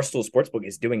Barstool Sportsbook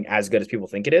is doing as good as people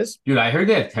think it is. Dude, I heard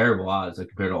they have terrible odds like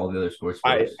compared to all the other sports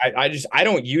books. I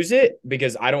don't use it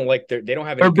because I don't like they don't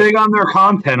have any They're good. big on their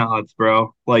content odds,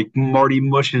 bro. Like Marty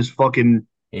Mush's fucking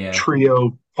Yeah.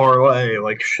 trio parlay,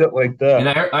 like shit like And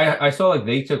that. I saw like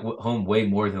they took home way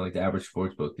more than like the average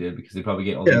sports book did because they probably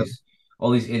get Yeah.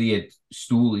 all these idiot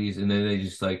stoolies and then they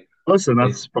just like Listen, they,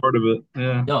 that's part of it.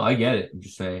 Yeah. no, I get it. I'm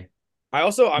just saying.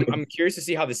 I'm curious to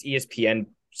see how this ESPN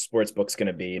Sportsbook's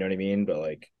gonna be. You know what I mean? But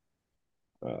like,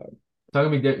 It's not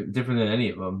gonna be different than any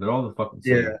of them. They're all the fucking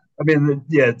Yeah. same. I mean,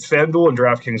 yeah, FanDuel and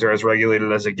DraftKings are as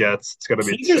regulated as it gets. It's gonna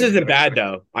be the Caesars same. isn't bad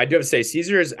though. I do have to say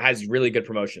Caesars has really good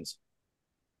promotions.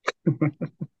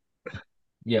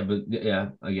 Yeah, but yeah,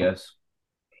 I guess.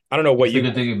 I don't know what That's the you.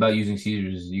 good thing about using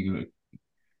Caesars is you can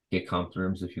get comp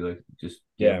terms if you like just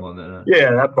Yeah. gamble on that.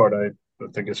 Yeah, that part I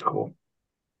think is cool.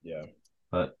 Yeah.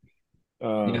 But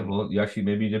yeah, well, you actually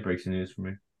maybe you did break some news for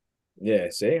me. Yeah.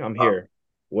 See, I'm here.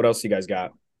 What else you guys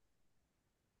got?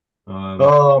 Um,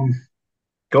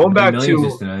 going Mega back Millions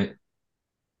is to tonight.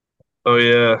 oh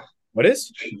yeah, What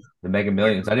is? The Mega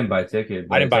Millions. I didn't buy a ticket, I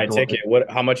but didn't it's buy up a to ticket. What?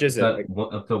 How much is it's it? up,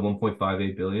 Like, up to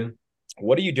 1.58 billion.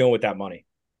 what are you doing with that money?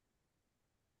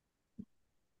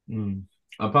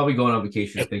 I'm probably going on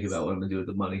vacation to think about what I'm gonna do with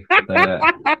the money.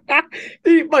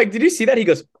 I'm Mike, did you see that? He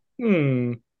goes,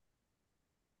 hmm.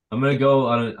 gonna go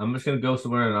I'm just gonna go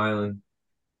somewhere on an island,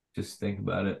 just think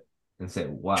about it and say,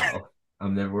 wow,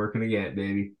 I'm never working again,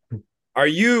 baby. Are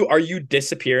you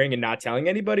disappearing and not telling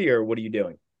anybody, or what are you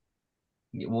doing?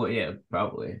 Well, yeah,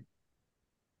 probably.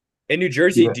 In New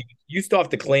Jersey, yeah. you still have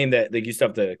to claim that? Like, you still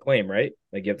have to claim, right?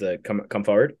 Like, you have to come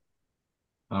forward.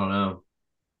 I don't know,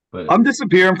 but I'm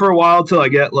disappearing for a while till I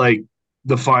get like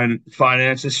the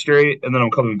finances straight, and then I'm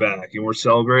coming back, and we're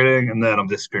celebrating, and then I'm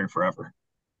disappearing forever.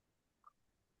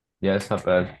 yeah, it's not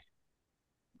bad.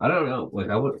 I don't know. Like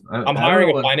I would. I'm I don't hiring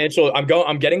know a what. financial.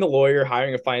 I'm getting a lawyer,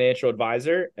 hiring a financial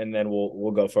advisor, and then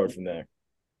we'll go forward from there.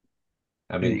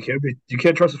 I Yeah, mean, you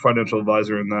can't trust a financial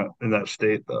advisor in that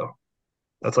state though.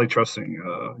 That's like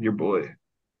trusting your boy.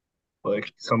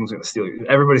 Like someone's gonna steal you.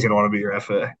 Everybody's gonna want to be your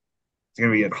FA. It's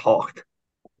gonna be getting hawked.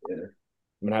 I'm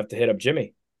gonna have to hit up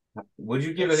Jimmy. would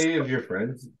you give any of your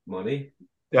friends money?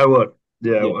 Yeah, I would.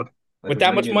 Yeah, I Yeah. would. Like With if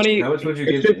that we much get, money, how much would you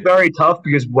It's give just me? very tough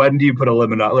because when do you put a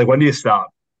limit on? Like, when do you stop?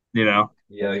 You know?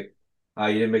 Yeah, like,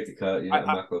 you didn't make the cut. I, I'm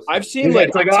I not close I've enough. seen Yeah, like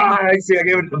it's like, I see, I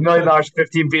gave it $1 million to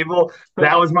 15 people.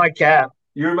 That was my cap.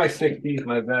 You were my 16th,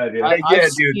 my bad. I, Yeah. I've Yeah,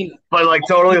 dude. seen But like, I've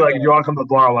totally, seen like, if you want to come to the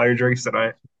bar while you're drinking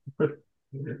tonight,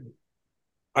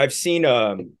 I've seen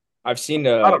I've seen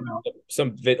I don't know.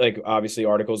 some like obviously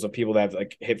articles of people that have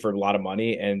like hit for a lot of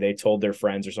money and they told their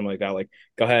friends or something like that, like,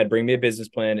 go ahead, bring me a business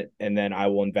plan and then I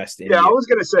will invest in Yeah, I you. was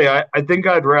gonna say, I think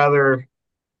I'd rather.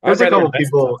 I'd There's a rather couple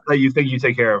invest in people something. that you think you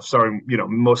take care of, starting,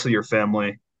 mostly your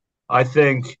family. I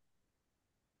think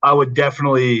I would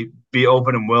definitely be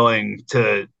open and willing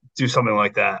to do something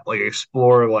like that, like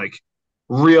explore like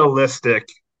realistic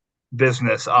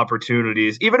business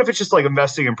opportunities, even if it's just like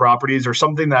investing in properties or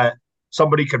something that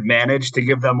somebody could manage to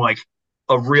give them like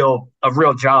a real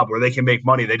job where they can make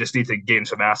money. They just need to gain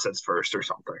some assets first or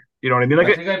something. You know what I mean? Like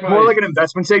I think I'd more like probably an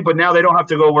investment sake, but now they don't have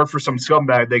to go work for some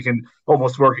scumbag. They can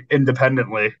almost work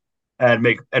independently and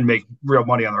make real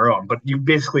money on their own. But you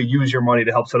basically use your money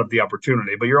to help set up the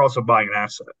opportunity, but you're also buying an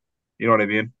asset. You know what I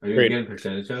mean? are you Great. getting a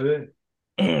percentage of it?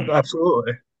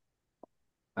 Absolutely.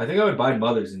 I think I would buy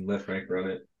Mothers and let Frank run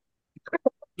it.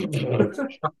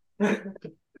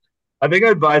 I think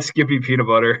I'd buy Skippy peanut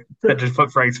butter and just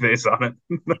put Frank's face on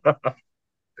it. uh,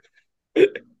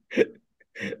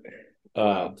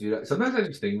 Wow, dude. Sometimes I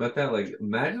just think about that. Like,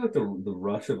 imagine like the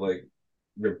rush of like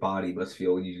your body must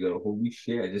feel when you go, holy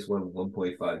shit, I just won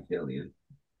 1.5 billion.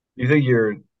 You think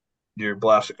you're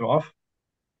blasting off?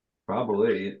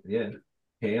 Probably, yeah.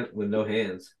 Hand with no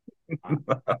hands.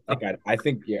 I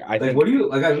think yeah, I Like, think what do you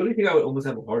like? I really think I would almost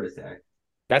have a heart attack.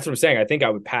 that's what I'm saying. I think I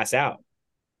would pass out.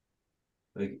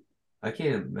 Like, I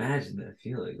can't imagine that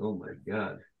feeling. Oh my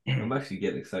God. I'm actually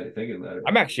getting excited thinking about it.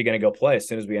 I'm actually gonna go play as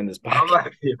soon as we end this I'm podcast.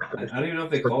 not, yeah, I don't even know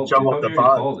if they freaking called. jump They off probably the already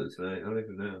pod. called it tonight. I don't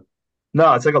even know.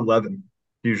 No, it's like 11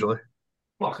 usually.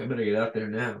 Fuck, I better get out there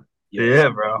now. Yes, Yeah,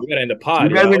 bro. we gotta end the You pod,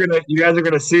 guys yo. are gonna you guys are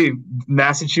gonna see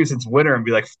Massachusetts winner and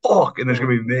be like, fuck, and there's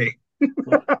gonna be me.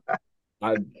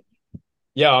 I,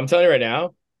 yeah, I'm telling you right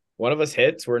now, one of us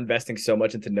hits, we're investing so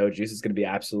much into no juice, it's gonna be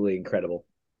absolutely incredible.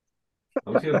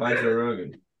 I'm just gonna buy Joe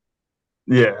Rogan.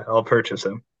 Yeah, I'll purchase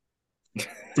him.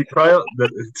 It's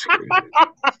crazy.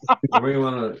 Or maybe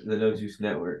on the No Juice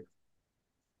Network.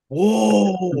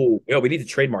 Whoa, yo, we need to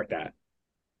trademark that.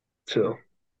 Chill.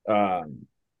 Um,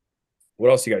 what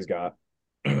else you guys got?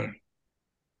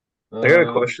 All I got a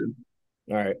Um, question.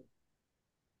 right,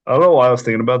 I don't know why I was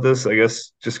thinking about this. I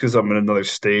guess just because I'm in another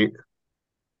state,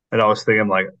 and I was thinking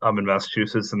like I'm in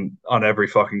Massachusetts, and on every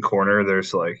fucking corner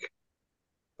there's like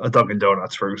a Dunkin'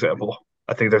 Donuts, for example.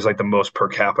 I think there's like the most per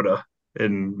capita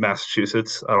in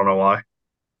Massachusetts. I don't know why.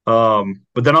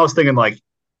 But then I was thinking like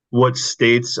what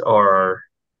states are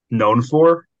known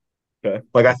for. okay.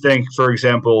 Like I think, for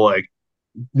example, like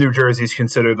New Jersey's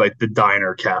considered like the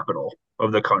diner capital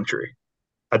of the country.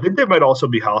 I think there might also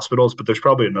be hospitals, but there's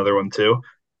probably another one too.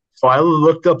 So I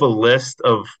looked up a list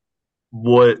of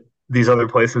what these other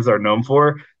places are known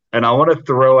for, and I want to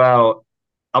throw out.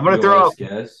 I'm you gonna gonna throw let out. us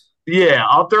guess? Yeah,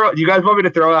 I'll throw. You guys want me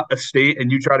to throw out a state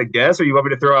and you try to guess, or you want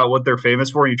me to throw out what they're famous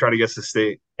for and you try to guess the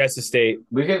state? Guess the state.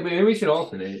 Maybe we should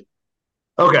alternate.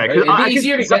 Okay, because It'd be I can.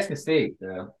 easier to guess the state.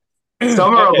 Yeah.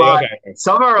 Some are a Okay, lot. okay.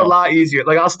 Some are a Yeah. lot easier.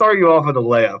 Like I'll start you off with a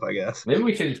layup, I guess. Maybe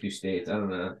we should just do states. I don't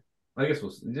know. I guess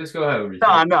we'll just go however you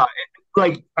No, think. no.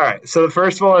 Like, all right. So the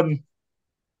first one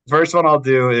I'll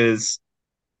do is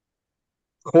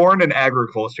corn and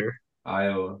agriculture.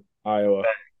 Iowa. Iowa.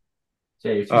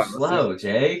 Jay, you're too All right, let's see. slow,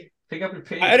 Jay. Pick up your I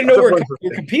pace. didn't know That's a point for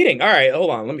we're me. competing. All right, hold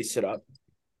on. Let me sit up.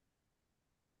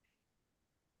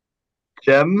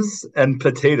 Gems and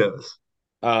potatoes.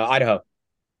 Idaho.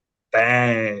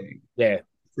 Bang. Yeah.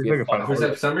 See if I Get can find a fucked.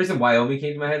 harder. For some reason, Wyoming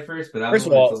came to my head first, but that First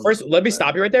of one I all, told. first let me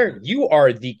stop you right there. You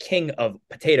are the king of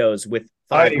potatoes with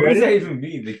All right, 5 you What does ready? that even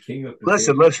mean? The king of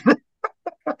Listen, potatoes? listen.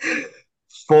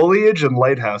 Foliage and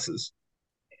lighthouses.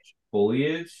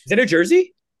 Foliage? Is it New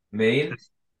Jersey? Maine?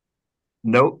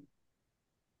 Nope.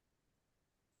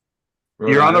 Rhode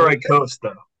You're on the right Island? coast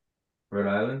though. Rhode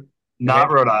Island? New Not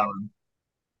Hampshire? Rhode Island.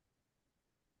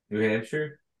 New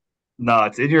Hampshire? No,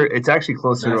 it's actually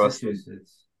closer to us than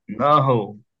Massachusetts?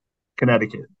 no.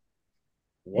 Connecticut.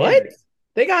 Damn What? it.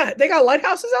 They got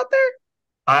lighthouses out there?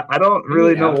 I don't What do you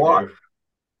really mean know out why. there?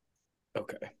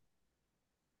 Okay.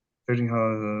 Dude,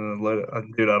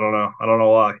 I don't know. I don't know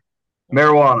why.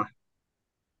 Marijuana.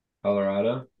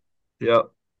 Colorado?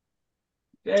 Yep.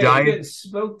 Hey, you're Giant getting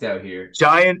smoked out here.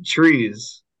 giant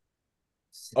trees.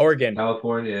 Oregon.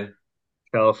 California.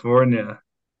 California.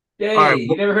 All Hey, right.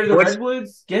 you never heard of the What's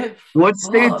Redwoods? Get what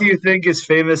state do fucked. you think is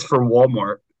famous for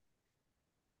Walmart?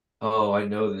 Oh, I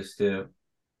know this too.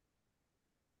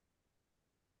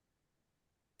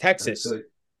 Texas. Philly.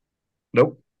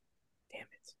 Nope. Damn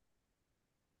it.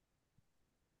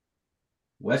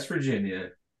 West Virginia.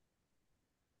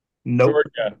 Nope.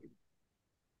 Georgia.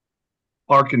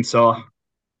 Arkansas.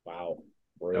 Wow. I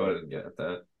Brutal. wouldn't get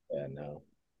that. Yeah, no.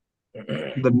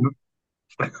 The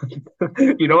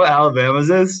you know what Alabama's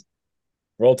is?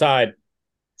 Roll Tide.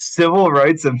 Civil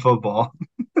rights and football.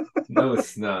 No,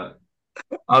 it's not.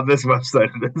 On this website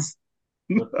it is.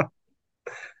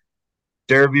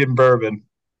 Derby and bourbon.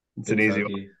 It's an easy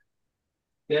one. Kentucky.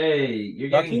 Hey, you're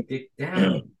Kentucky? getting dick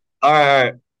down. All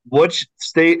right. Which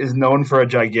state is known for a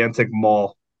gigantic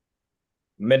mall?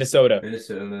 Minnesota.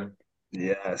 Minnesota.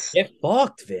 Yes. Get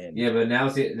fucked, Vin. Yeah, but now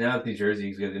it's New Jersey.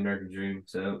 He's got the American Dream.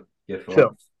 So get So,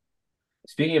 fucked.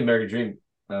 Speaking of American Dream,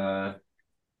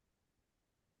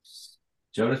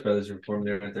 Jonas Brothers are performing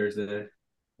there on Thursday.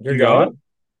 You're you got going?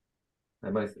 it? I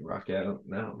might rock out.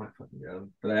 No, I'm not fucking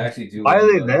going. But I actually do Why love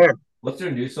are they there? what's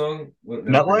their new song? What,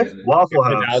 no, Nutlife? forget it. Waffle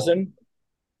House. 50,000?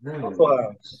 No. Waffle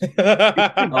House.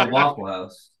 Oh, Waffle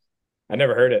House. I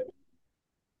never heard it.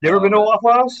 You ever been to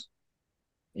Waffle House?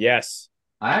 Yes.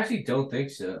 I actually don't think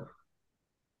so.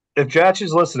 If Jatch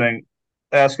is listening,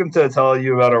 ask him to tell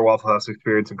you about our Waffle House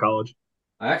experience in college.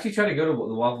 I actually tried to go to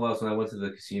the Waffle House when I went to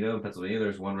the casino in Pennsylvania.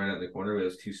 There's one right out the corner, but it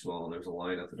was too small and there was a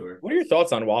line out the door. What are your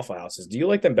thoughts on Waffle Houses? Do you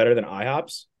like them better than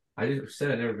IHOPs? I just said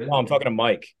I'd never been. No, I'm talking to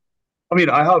Mike. I mean,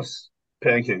 IHOP's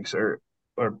pancakes are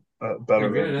better We're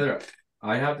getting than. another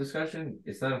IHOP discussion.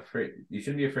 It's not afraid. You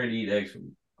shouldn't be afraid to eat eggs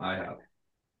from IHOP.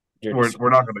 We're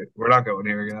not going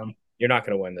here again. You're not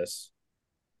going to win this.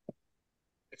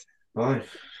 Fine.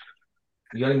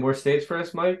 You got any more states for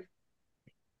us, Mike?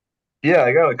 Yeah,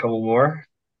 I got a couple more.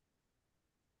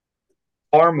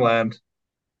 Farmland.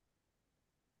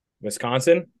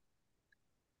 Wisconsin?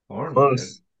 Farmland.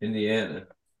 Close. Indiana.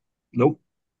 Nope.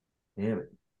 Damn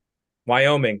it.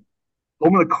 Wyoming?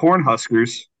 Home of the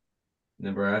Cornhuskers.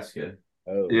 Nebraska.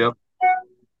 Oh. Yep.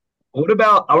 What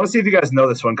about? I want to see if you guys know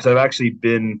this one because I've actually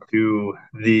been to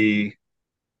the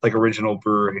original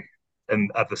brewery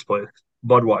and at this place,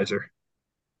 Budweiser.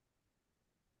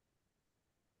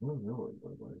 I don't know what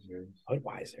Budweiser is.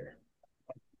 Budweiser.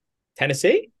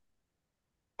 Tennessee?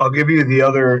 I'll give you the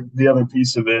other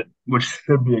piece of it, which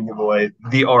should be a giveaway.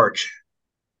 The Arch.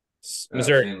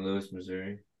 Missouri. St. Louis,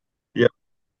 Missouri. Yep.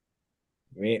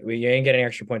 We ain't getting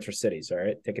extra points for cities, all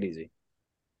right? Take it easy.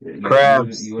 Yeah,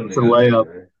 Crabs. wouldn't It's a have gotten layup.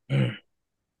 it there.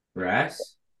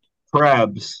 Grass?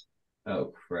 Crabs.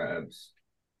 Oh, crabs.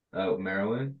 Oh,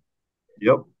 Maryland?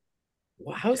 Yep.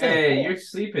 Well, how's that? Hey, you're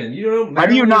sleeping. You don't know How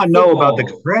do you not Maryland know about the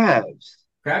football. crabs?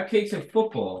 Crab cakes and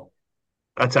football?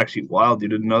 That's actually wild. You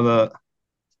didn't know that.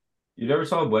 You never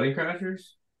saw Wedding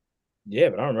Crashers? Yeah,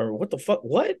 but I don't remember. What the fuck?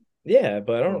 What? Yeah,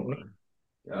 but I Oh don't my know.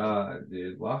 God,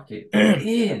 dude. Lock it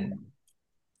in.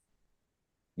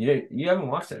 You haven't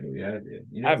watched that movie, have you?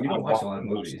 You I've don't watch a lot of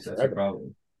watched movies. it That's the forever.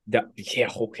 problem. Yeah,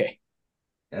 okay.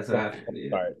 That's what happens.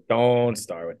 Dude. Don't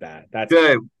start with that. That's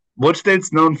Okay. What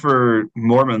state's known for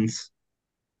Mormons?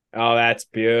 Oh, that's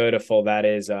beautiful. That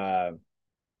is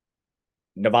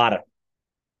Nevada.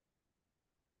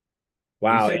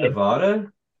 Wow. You say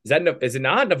Nevada? Is it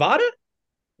not Nevada?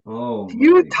 Oh, my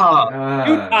Utah. God.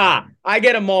 Utah. I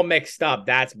get them all mixed up.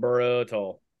 That's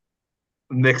brutal.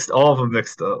 All of them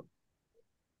mixed up.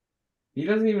 He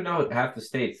doesn't even know half the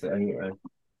states anyway.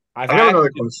 I got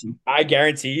another question. I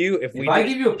guarantee you, if I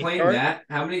give you a plain map,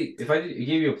 how many? If I give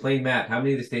you a plain map, how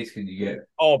many of the states could you get?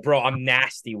 Oh, bro, I'm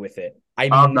nasty with it.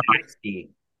 I'm not. Nasty.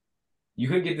 You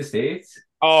couldn't get the states?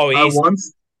 Oh,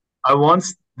 I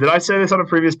once did I say this on a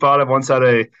previous pod? I once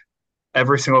had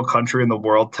every single country in the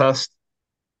world test,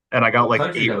 and I got Well, like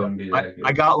countries 8. that wouldn't be that good.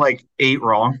 I got like 8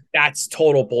 wrong. That's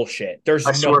total bullshit. There's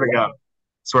I swear to God.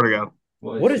 Swear to God.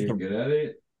 What is you good at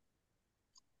it?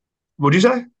 What'd you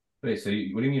say? Wait, so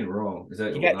what do you mean wrong? Is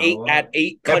that You got not 8 a lot? at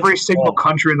 8 Every countries single wrong.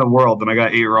 country in the world, and I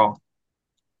got 8 wrong.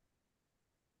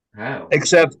 How?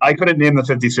 Except I couldn't name the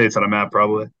 50 states on a map,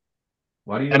 probably.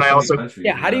 Why do you And know I so also- many countries?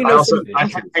 Yeah, how do you I know also some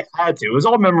I had to. It was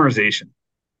all memorization.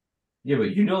 Yeah,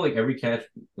 but you know like every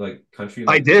country.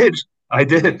 I Like, did. I in,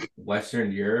 did. like,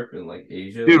 Western Europe and like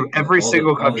Asia. Dude, like, every single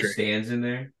all the country. stands in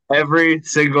there, Every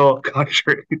single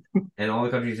country. and all the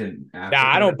countries in Africa.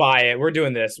 Nah, I don't buy it. We're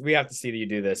doing this. We have to see that you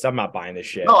do this. I'm not buying this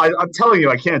shit. No, I'm telling you,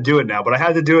 I can't do it now, but I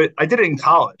had to do it. I did it in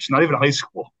college, not even high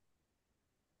school.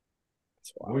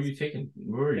 That's What wild. were you taking?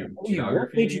 Where were you? What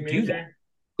Geography? made you do major?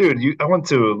 Dude, I went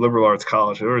to liberal arts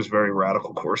college. There was very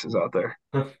radical courses out there.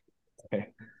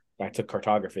 I took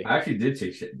cartography. I actually did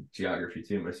take geography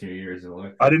too my senior year as an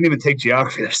elective. I didn't even take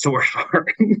geography. That's the worst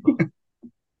part.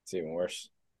 It's even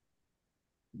worse.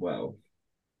 Wow.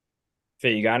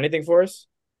 Fee, you got anything for us?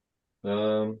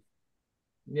 No,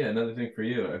 Yeah, another thing for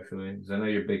you actually, because I know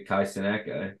you're a big Kai Cenat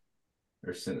guy,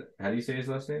 or How do you say his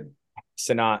last name?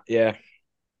 Sanat, yeah.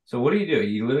 So what do you do?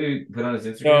 You literally put on his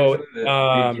Instagram or So, something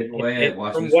that big giveaway at from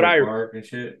Washington Square Park and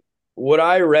shit. what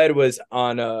I read was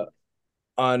on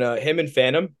him and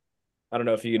Phantom. I don't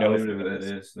know if you I know don't who even know who Phantom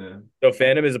that is. is. No, So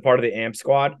Phantom is a part of the AMP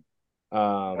squad.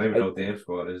 I don't even know what Damn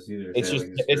Squad is either. Is It's that just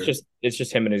like his group? it's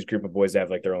just him and his group of boys that have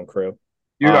like their own crew.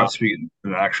 You're Uh, not speaking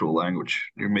an actual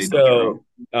language. You're making up your own.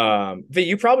 so but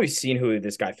you probably seen who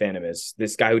this guy Phantom is.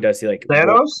 This guy who does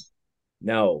Thanos?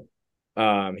 no.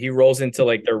 He rolls into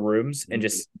like their rooms and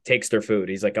just takes their food.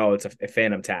 He's like, oh, it's a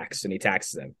phantom tax, and he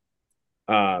taxes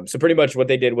them. So pretty much what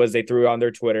they did was they threw on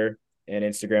their Twitter and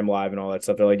Instagram Live and all that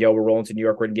stuff. They're like, yo, we're rolling to New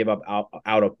York. We're gonna give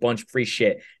out a bunch of free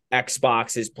shit,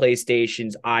 Xboxes,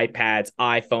 PlayStations, iPads,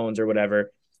 iPhones, or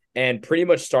whatever, and pretty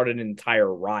much started an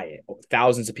entire riot.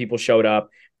 Thousands of people showed up.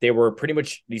 They were pretty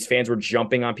much these fans were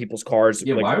jumping on people's cars.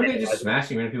 Yeah, like, why were they just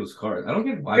smashing into people's cars? I don't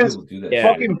get why Because people do that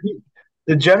Yeah. shit.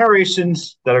 the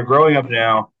generations that are growing up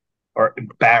now are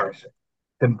embarrassing.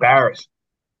 Embarrassing.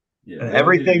 Yeah, And they all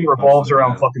need to everything be punched in revolves the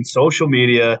around mouth. fucking social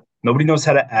media. Nobody knows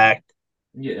how to act.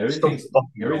 Yeah, So fucking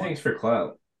annoying. everything's for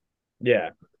clout.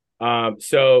 Yeah.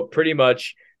 So pretty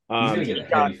much, He's gonna he get a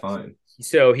got heavy fine.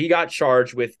 so he got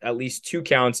charged with at least 2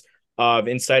 counts of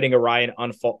inciting a riot,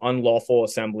 unlawful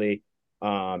assembly,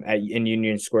 in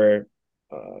Union Square.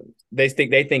 They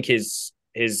think his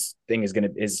thing is gonna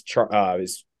is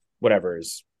whatever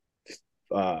is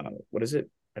what is it?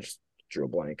 I just drew a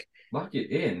blank. Lock it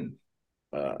in.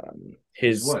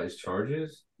 His What? His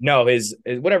charges? no his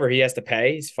whatever he has to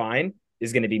pay, his fine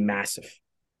is going to be massive.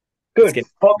 It's Good. gonna,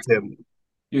 Fuck him.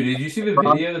 Dude, did you see the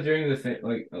Ron video during the thing,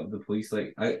 like of the police?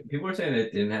 Like, people are saying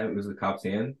it didn't have it was the cop's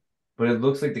hand, but it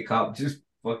looks like the cop just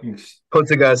fucking puts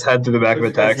the guy's head to the back of puts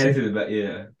a the guy's head taxi. to the back.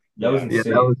 Yeah, that was yeah. Yeah, that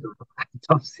insane. was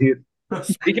a tough scene.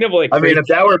 Speaking of like I mean, crazy if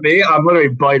that were me, I'm literally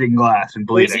biting glass and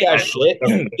bleeding. crazy ass shit,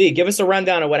 B, give us a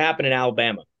rundown of what happened in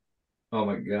Alabama. Oh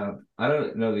my god, I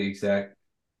don't know the exact.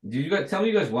 Did you guys tell me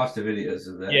you guys watched the videos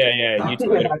of that Yeah, you cop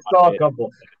told me Yeah, to fight? I watch saw a it.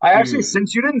 couple. I actually, Dude,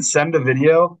 since you didn't send a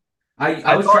video, I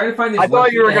I was thought trying to find this I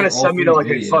thought you website were that gonna had all send me to three like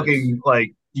a videos. fucking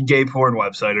like gay porn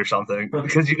website or something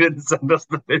because you didn't send us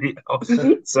the video.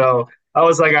 So I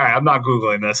was like, all right, I'm not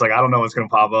googling this. Like, I don't know what's gonna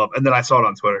pop up. And then I saw it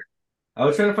on Twitter. I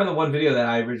was trying to find the one video that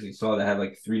I originally saw that had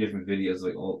like three different videos.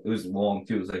 Like, all it was long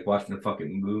too. It was like watching a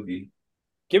fucking movie,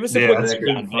 Give us a Yeah, quick but that's I good.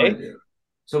 couldn't rundown, B. find it.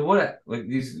 So what? Like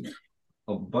these,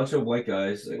 a bunch of white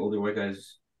guys, like older white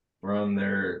guys, were on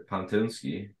their pontoon,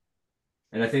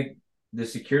 and I think the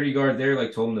security guard there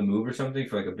like told them to move or something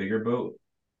for like a bigger boat.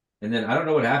 And then I don't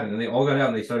know what happened. And they all got out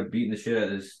and they started beating the shit out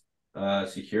of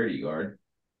this security guard.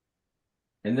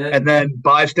 And And then then and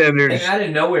bystanders, out of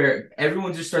nowhere,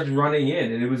 everyone just starts running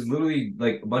in, and it was literally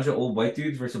like a bunch of old white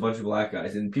dudes versus a bunch of black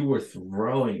guys, and people were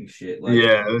throwing shit. Like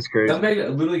yeah, it was some crazy. guy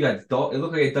literally got dog. It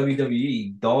looked like a WWE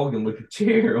dogged him with a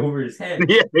chair over his head.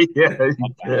 Yeah, yeah,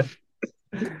 yeah.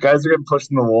 Guys are getting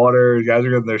pushed in the water. Guys are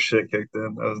getting their shit kicked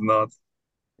in. That was nuts.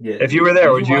 Yeah, If you were dude.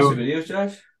 there, Did you watch the videos,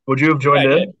 Josh? would you have Yeah, joined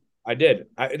in? I did.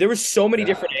 There were so many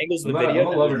different Nah, angles of I'm the not. video I'm a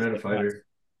that was lover, just not a like nuts. fighter.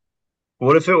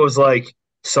 What if it was like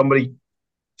somebody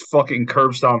fucking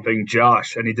curb stomping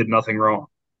Josh and he did nothing wrong?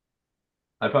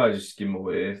 I'd probably just give him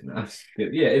away. Nah,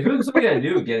 yeah, if it was somebody I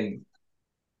knew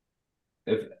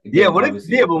if Yeah, getting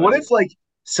obviously in yeah, a but what fight, if like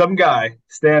some guy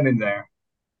standing there,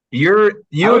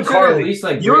 I would try to at least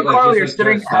like You break, and like Carly just are like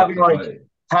try to sitting stop the fight.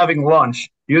 having lunch.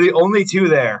 You're the only two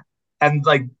there, and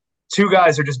like two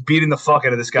guys are just beating the fuck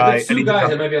out of this If guy, it's and two he did guys,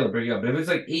 I nothing. might be able to break it up. But if it's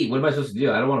like eight, what am I supposed to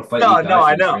do? I don't want to fight No, eight no, guys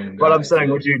I for this know, random but I'm guy. So saying,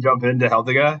 like, would you jump in to help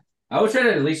the guy? I would try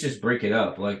to at least just break it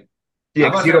up. Like Yeah,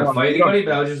 I'm because not you don't trying to want fight you don't. anybody,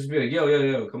 but I would just be like,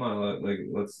 yo, come on, like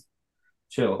let's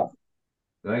chill.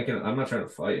 I'm not trying to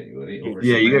fight anybody over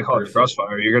Yeah, some you get random caught in the person.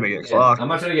 crossfire, you're gonna get Yeah, clocked. I'm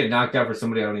not trying to get knocked out for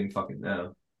somebody I don't even fucking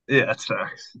know. Yeah, that's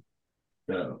facts.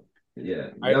 So yeah,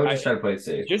 I, I would I just try to play it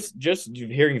safe. just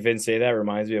hearing Vince say that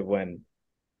reminds me of when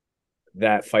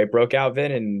that fight broke out,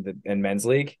 Vin, in men's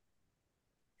league,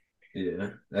 Yeah,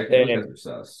 those guys and are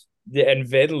sus.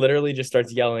 Vin literally just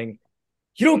starts yelling,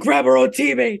 "You don't grab our own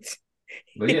teammates."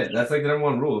 But yeah, that's like the number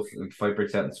one rule. If like, fight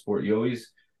breaks out in sport, you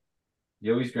always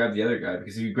grab the other guy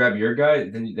because if you grab your guy,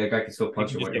 then that guy can still You punch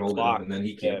can you just while you're get holding him, clocked. and then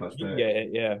he Yeah, can't punch you can back. get it.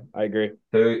 Yeah, I agree.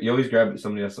 So you always grab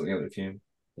somebody else on the other team.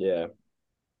 Yeah,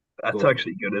 That's Cool.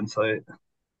 actually good insight.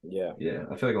 yeah. Yeah,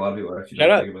 I feel like a lot of people actually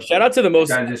don't think about Shout that. out to the They most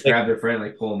kind of just like grab their friend,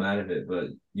 like pull them out of it, but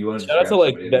you want to just shout out to grab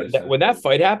like somebody and lose them. when that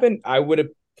fight happened. I would have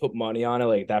put money on it.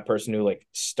 Like that person who like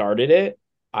started it,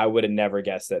 I would have never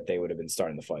guessed that they would have been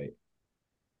starting the fight.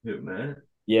 Dude, man.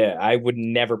 Yeah, I would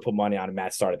never put money on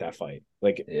Matt started that fight.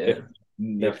 Like Yeah.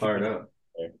 You got like fired up.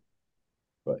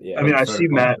 But I yeah. mean, Like I see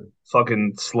started Matt popping.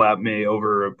 fucking slap me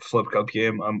over a flip cup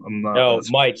game. I'm not No, that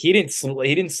Mike, surprised. he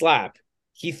didn't slap.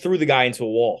 He threw the guy into a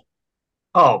wall.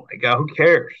 Oh my god, who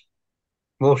cares?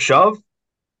 A little shove.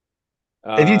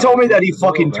 If you Uh, told me that he It's a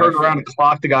little fucking back turned around shot. and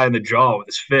clocked the guy in the jaw with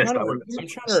his I'm fist, trying I would to have been I'm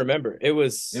trying to surprised. remember. It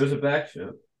was a back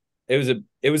shot. It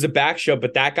was a back shove,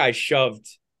 but that guy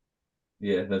shoved.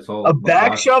 Yeah, that's A all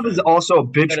back boxers shove is train. also a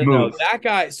No, bitch no, no. move. That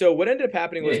guy. So what ended up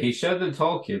happening Yeah, was he shoved the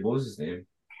tall kid. What was his name?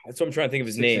 that's what I'm trying to think of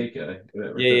his 6'8" name. guy.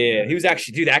 Whatever. Yeah, It doesn't yeah, yeah. He matter. was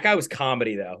actually, dude, that guy was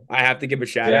comedy though. I have to give a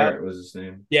shout out. Jarrett was his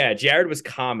name. Yeah, Jared was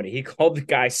comedy. He called the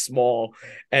guy small,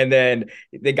 and then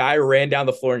the guy ran down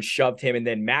the floor and shoved him, and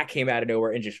then Matt came out of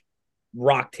nowhere and just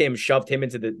rocked him, shoved him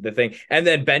into the thing, and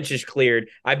then benches cleared.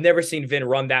 I've never seen Vin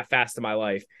run that fast in my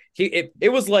life.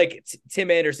 It was like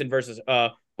Tim Anderson versus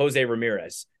Jose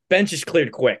Ramirez. Benches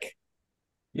cleared quick.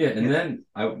 Yeah, and then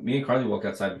me and Carly walk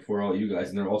outside before all you guys,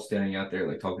 and they're all standing out there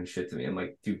like talking shit to me. I'm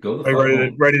like, dude, go the Like fuck ready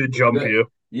to home. ready to jump Yeah,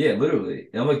 you. yeah, literally.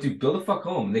 And I'm like, dude, go the fuck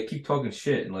home. And they keep talking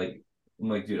shit, and like, I'm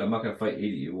like, dude, I'm not gonna fight 80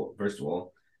 you. First of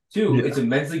all, two, Yeah, it's a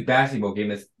men's league basketball game.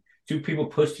 That's two people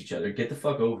pushed each other. Get the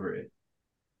fuck over it.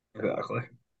 exactly.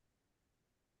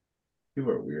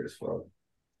 People are weird as fuck.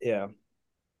 Yeah.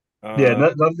 Yeah,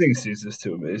 Uh, nothing ceases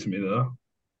to amaze me though.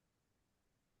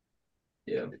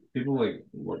 Yeah, people like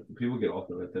people get off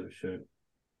of that type of shit.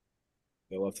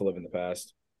 they love to live in the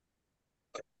past.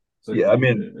 It's like Yeah, I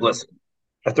bullshit, mean, man. listen,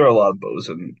 I throw a lot of bows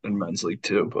in men's league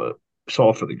too, but it's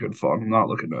all for the good fun. I'm not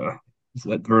looking to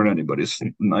ruin anybody's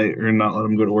night or not let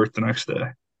them go to work the next day.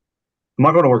 I'm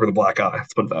not going to work with a black eye.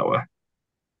 Let's put it that way.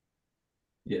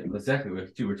 Yeah, exactly.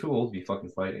 Dude, we're too old to be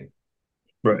fucking fighting.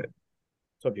 Right.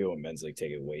 Some people in men's league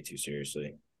take it way too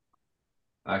seriously.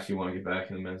 I actually want to get back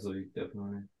in the men's league,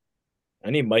 definitely. I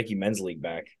need Mikey men's league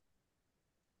back.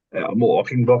 Yeah, I'm a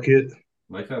walking bucket.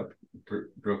 Mike got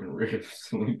broken ribs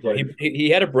when we Yeah, played. he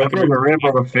had a I broken broke rib. a rib,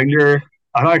 broke a finger.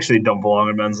 I actually don't belong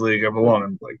in men's league. I belong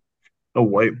in like a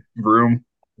white room.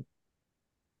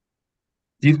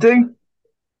 Do you think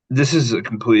this is a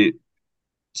complete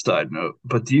side note,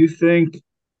 but do you think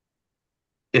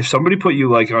if somebody put you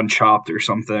like on Chopped or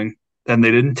something and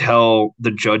they didn't tell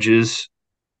the judges,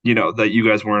 that you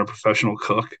guys weren't a professional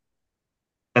cook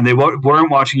and they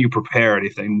weren't watching you prepare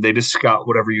anything, they just got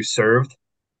whatever you served.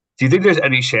 Do you think there's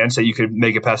any chance that you could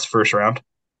make it past the first round?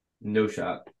 No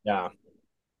shot. Yeah,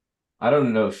 I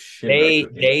don't know shit about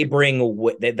cooking. they bring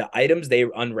the items they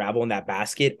unravel in that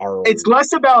basket are. It's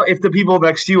less about if the people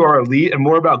next to you are elite and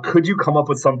more about could you come up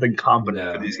with something competent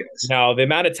for No. these guys? No, the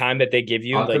amount of time that they give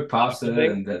you, I'll like cook pasta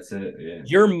something, and that's it. Yeah.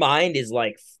 your mind is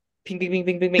like ping, ping, ping,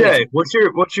 ping, ping, ping. It's Okay,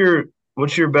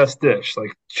 what's your best dish?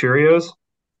 Like Cheerios?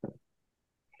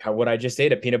 what I just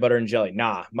ate, a peanut butter and jelly.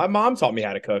 Nah, my mom taught me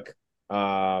how to cook.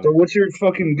 So what's your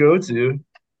fucking go-to?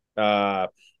 Uh,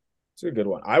 it's a good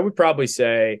one. I would probably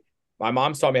say my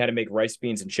mom's taught me how to make rice,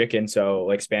 beans, and chicken. So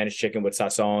like Spanish chicken with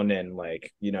sazon and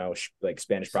like like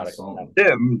Spanish products. Song.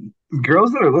 Damn,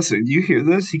 girls that are listening, you hear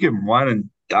this? You can wine and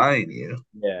dine you.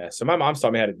 Yeah. So my mom's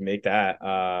taught me how to make that.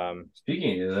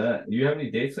 Speaking of that, do you have any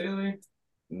dates lately?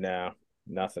 No,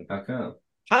 nothing. How come?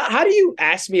 How do you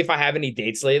ask me if I have any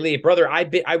dates lately, brother?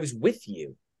 I was with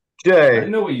you. I Jay,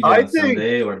 didn't know what you did I on think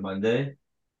Sunday or Monday.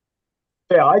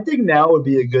 yeah, I think now would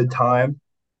be a good time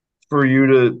for you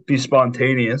to be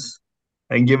spontaneous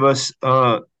and give us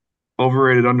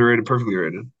overrated, underrated, perfectly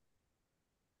rated.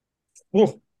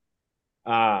 Whew.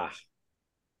 Ah,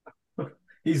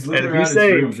 He's And looking around his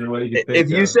room for what he can if think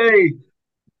you of. say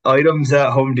items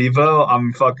at Home Depot,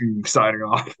 I'm fucking signing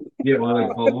off. Yeah, one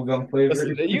like bubblegum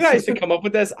listen, flavors. you guys should come up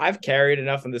with this. I've carried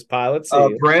enough in this pile. Let's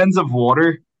see. Brands of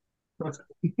water.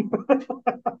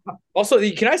 Also,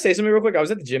 can I say something real quick? I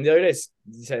was at the gym the other day.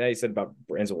 You said about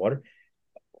brands of water.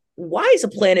 Why is a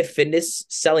Planet Fitness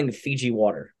selling Fiji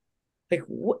water? Like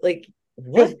what? Like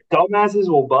Because what? dumbasses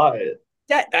will buy it.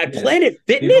 That at Yeah. Planet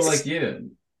People Fitness? like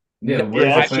you. Yeah, No, where's Yeah,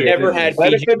 the I've shit. Planet never had Fitness?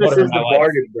 Planet Fiji Fitness water in is my the life.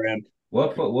 bargain brand.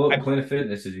 What I, Planet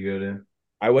Fitness did you go to?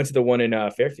 I went to the one in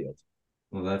Fairfield.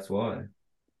 Well, that's why.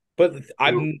 But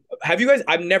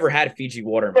I've never had Fiji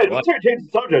water in my Hey, life. don't change the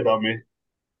subject on me.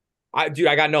 Dude,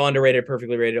 I got no underrated,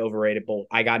 perfectly rated, overrated, bull.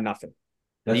 I got nothing.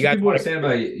 That's You what guys people are want saying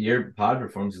about your pod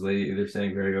performances lately. They're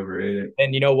saying very overrated.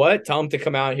 and you know what? Tell them to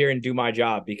come out here and do my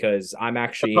job because I'm A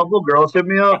actually. couple girls hit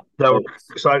me up that were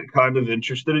kind of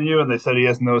interested in you, and they said he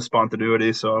has no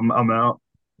spontaneity, so I'm out.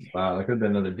 Wow, that could have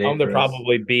been another Tell them date they're for us.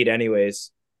 probably beat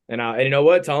anyways. And you know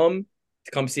what? Tell them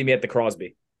to come see me at the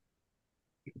Crosby.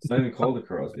 It's not even called a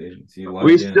Crosby. See, you We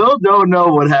lied again. still don't know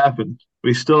what happened.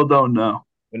 We still don't know.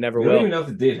 We never We don't will. even know if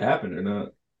the date happened or not.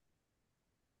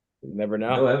 We never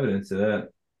No know. evidence of that.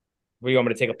 What, do you want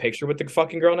me to take a picture with the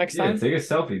fucking girl next Yeah, time? take a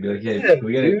selfie. Be like, hey, Yeah,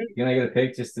 dude. can I get a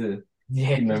pic just to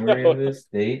Yeah, keep memory of this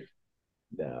date?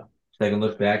 no. So I can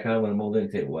look back on it when I'm older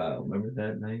and say, wow, remember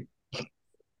that night?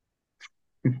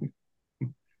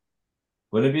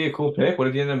 Wouldn't it be a cool pic? What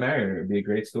if you ended up marrying her? It'd be a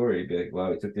great story. It'd be like,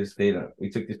 wow, we took this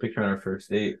picture on our first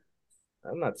date.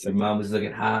 I'm not Your saying. mom was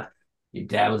looking hot. Your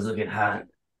dad was looking hot.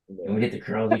 And we hit the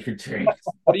curly for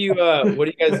drinks. What do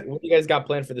you guys got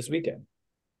planned for this weekend?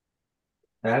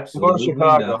 I'm going to Absolutely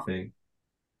Chicago. nothing.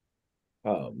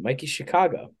 Oh, Mikey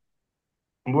Chicago.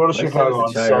 I'm going to Mike said Chicago it's a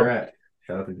on Sunday. Chirac.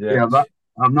 Shout out to Yeah, Jack.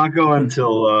 I'm not going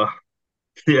till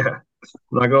yeah,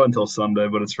 I'm not going till Sunday,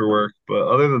 but it's for work. But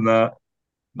other than that,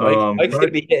 Mike's probably,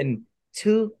 gonna be hitting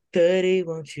 2:30.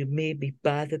 Won't you meet me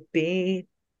by the beach?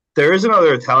 there is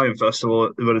another Italian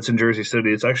festival, but it's in Jersey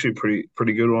City. It's actually a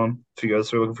pretty good one if you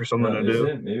guys are looking for something No, to is do.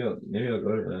 it? Maybe I'll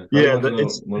go to that. Probably Yeah, want to know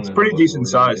it's in pretty decent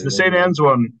size. The St. Anne's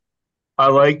one I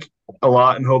like a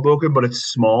lot in Hoboken, but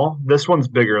it's small. This one's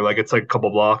bigger, like it's like a couple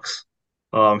blocks.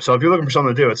 So if you're looking for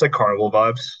something to do, it's like carnival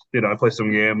vibes. Play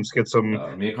some games, get some.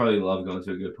 Me and Carly love going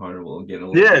to a good carnival and getting a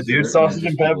little Yeah, dude, dessert and then sausage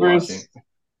and just people watching. peppers.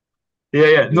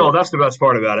 Yeah. We No, get that's the best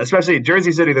part about it. Especially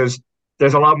Jersey City, there's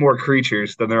a lot more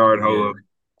creatures than there are in yeah. Hoboken.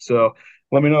 So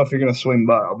let me know if you're gonna swing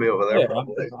by. I'll be over there Yeah,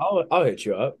 probably. I'll hit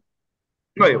you up.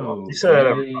 No, you won't. You No, said that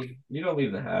every Jay, you don't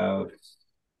leave the house.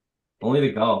 Only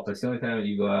the golf. That's the only time that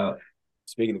you go out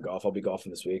Speaking of golf, I'll be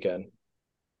golfing this weekend.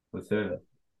 with him.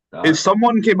 If Doc.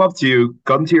 someone came up to you,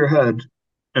 gun to your head,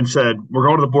 and said, "We're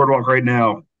going to the boardwalk right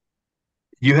now.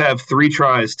 You have 3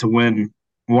 tries to win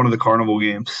one of the carnival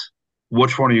games.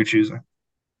 Which one are you choosing?"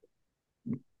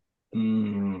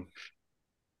 Mm,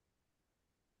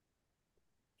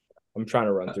 I'm trying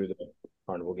to run through the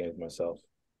carnival games myself.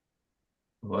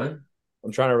 what?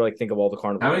 I'm trying to think of all the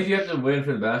carnival How many games. do you have to win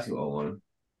for the basketball one?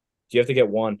 Do you have to get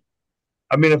one?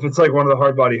 I mean, if it's like one of the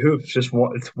hard body hoops, just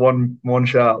one. It's one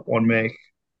shot, one make.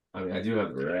 I mean, I do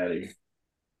have variety.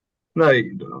 No,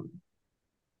 you don't.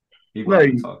 People No, have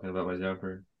been you, talking about my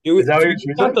jumper. is that Do what you're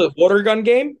you want choosing? the water gun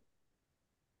game?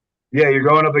 Yeah, you're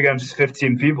going up against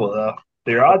 15 people though.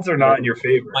 Your odds are not in your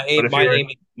favor. My But aim, if my you're aim,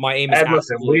 my aim is and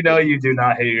listen, we know absolutely. you do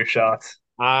not hit your shots.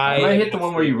 I I might am hit the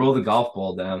one where you absolutely. roll the golf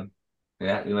ball down.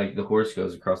 Yeah, like the horse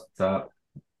goes across the top.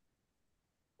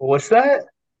 What's that?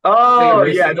 It's like a Oh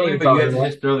yeah, I racing know what game, you're but you talking have to about.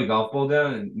 just throw the golf ball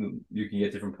down and you can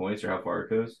get different points or how far it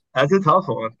goes. That's a tough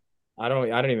one. I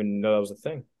don't even know that was a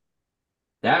thing.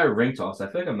 That or ring toss. I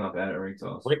feel like I'm not bad at ring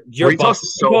toss. You're Ring buff. toss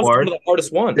is Ring so toss is one hard. of the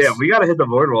hardest Damn, ones. we gotta hit the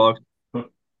boardwalk.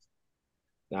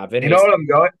 Nah, Vin You know hates. what I'm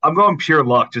going? I'm going pure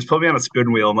luck. Just put me on a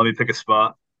spin wheel and let me pick a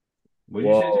spot. What do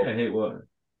you say, Jay? Whoa, I hate what?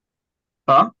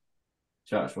 Huh?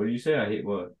 Josh, what do you say? I hate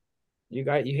what? you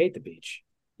hate the beach.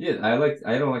 Yeah,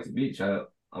 I don't like the beach. I'm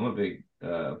a big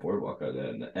boardwalk guy.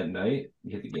 At night,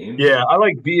 you hit the games. Yeah, I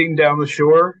like being down the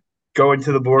shore, going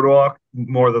to the boardwalk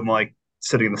more than like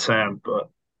sitting in the sand, but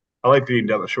I like being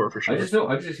down the shore for I sure. just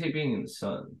don't. I just hate being in the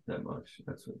sun that much.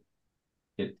 That's what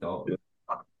get dog. Yeah.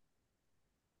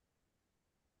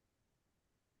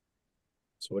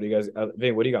 So what do you guys,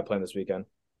 Vin? What do you got planned this weekend?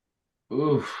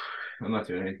 Oof, I'm not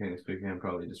doing anything this weekend.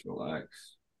 Probably just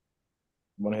relax.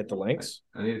 Want to hit the links?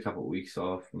 I need a couple weeks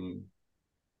off from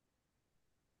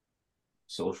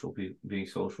being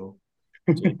social.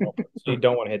 So you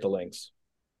don't want to hit the links.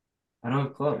 I don't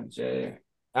have clubs, Jay.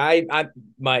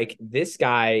 Mike, this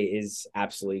guy is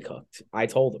absolutely cooked. I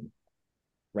told him,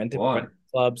 Why?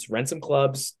 rent some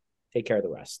clubs, take care of the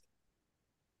rest.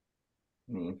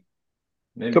 Hmm.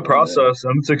 Maybe To I'll do that. process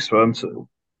them, it's expensive.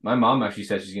 My mom actually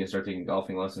said she's gonna start taking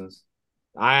golfing lessons.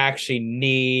 I actually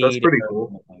That's need pretty her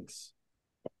cool. links.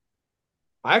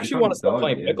 I She's actually want to fucking start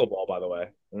dogging playing you. pickleball, by the way. I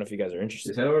don't know if you guys are Just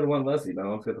interested. head over to one Leslie. My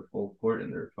mom's got the full court in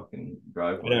their fucking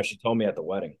I know driveway. she told me at the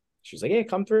wedding. She's like, "Hey,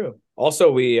 come through."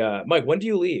 Also, Mike, when do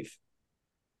you leave?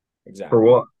 For Exactly.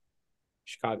 what?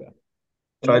 Chicago.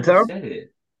 You already Chi-Town? said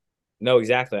it. No,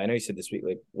 exactly. I know you said this week.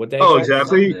 Like, what day? Oh, Jack?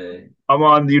 exactly. Sunday. I'm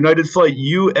on the United Flight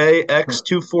UAX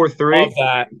two four Love three.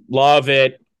 that. Love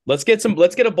it. Let's get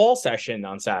a ball session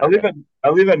on I leave Saturday. at I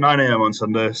leave at 9 a.m. on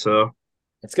Sunday, so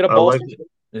Let's get a I ball like session.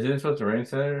 Is it supposed to rain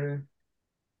Saturday?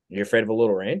 You're afraid of a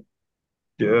little rain?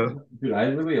 yeah. Dude, I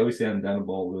literally always say I'm down a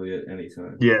ball really at any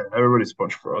time. Yeah, everybody's a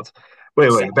bunch of frauds. Wait,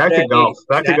 back to golf. Saturday,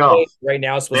 Back to golf. Saturday right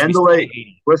now is supposed to be Mandalay,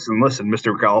 80. listen,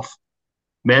 Mr. Golf.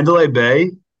 Mandalay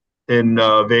Bay in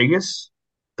Vegas,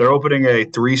 they're opening a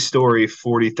 3-story,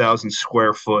 40,000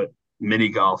 square foot mini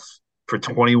golf for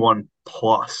 21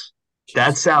 plus.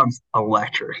 That Jesus, sounds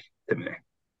electric to me.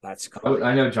 that's I crazy.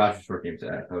 know Josh is working to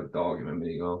that. I would dog him at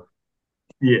mini golf.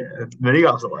 Yeah, mini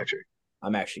golf's electric.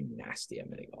 I'm actually nasty at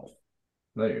mini golf.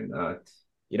 No, you're not.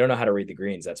 You don't know how to read the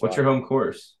greens. That's What's why. your home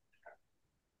course?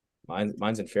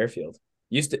 Mine's in Fairfield.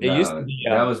 It used to No, be.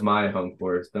 that was my home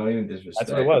course. Don't even disrespect.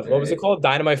 That's what it was. What was it Okay? called?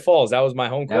 Dynamite Falls. That was my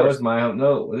home That course. was my home.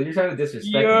 No, you're trying to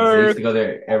disrespect me. 'Cause I You're used to go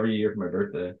there every year for my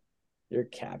birthday. you're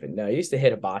capping. No, I used to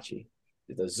hit hibachi.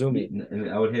 The Zumi. And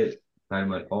I would hit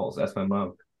Dynamite Falls. That's my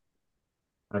mom.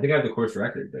 I think I have the course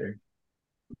record there.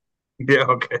 Yeah,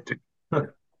 okay.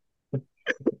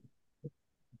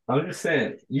 I'm just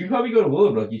saying, you probably go to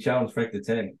Willowbrook. You challenge Frank the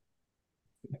Tank.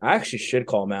 I actually should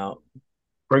call him out.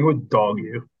 Frank would dog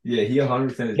you. Yeah, he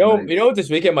 100% is You know, nice. you know what this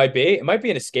weekend might be? It might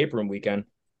be an escape room weekend.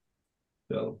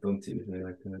 So don't do anything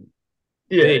like that.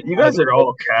 Yeah, Hey, you guys are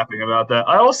all capping about that.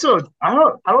 I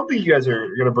don't think you guys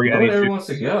are gonna bring No any one ever food. wants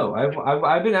to go.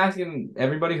 I've been asking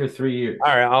everybody for 3 years. All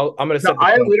right, I'm gonna No, set the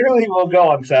I tone. literally will go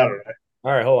on Saturday.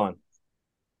 All right, hold on.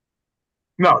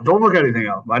 No, don't look anything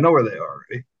up. I know where they are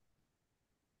already.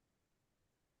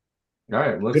 All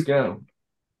right, let's go.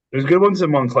 There's good ones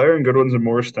in Montclair and good ones in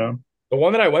Morristown. The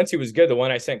one that I went to was good. The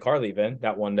one I sent Carly in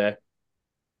that one day.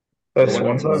 That's The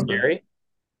one that was time. scary.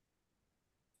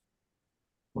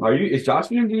 Is Josh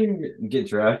going to get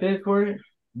drafted for it?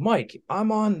 Mike, Vin,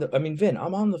 I'm on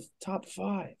the top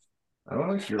 5. I don't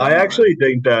think you're I on actually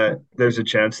think that there's a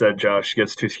chance that Josh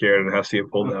gets too scared and has to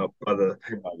get pulled out You're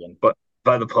bugging.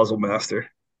 by the puzzle master.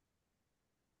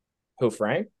 Who,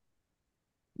 Frank?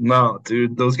 No,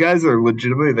 dude, those guys are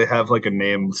legitimately. They have like a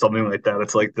name, something like that.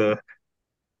 It's like the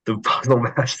puzzle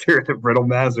master, the riddle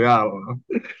master. I don't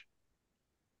know.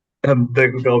 And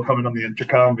they'll come in on the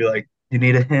intercom and be like, "You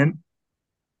need a hint?"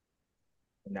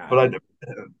 Nah. But I never.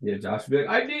 Yeah, Josh will be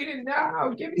like, I need it now.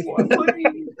 Give me one,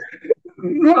 please.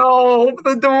 No, open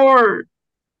the door.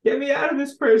 Get me out of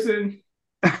this prison.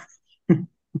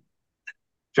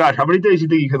 Josh, how many days do you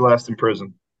think you could last in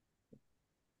prison?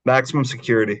 Maximum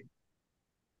security.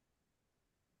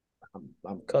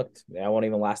 I'm cooked. I won't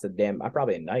even last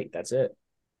probably a night. That's it.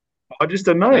 Oh, just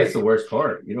a night. That's the worst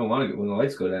part. You don't want to get when the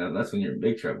lights go down. That's when you're in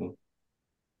big trouble.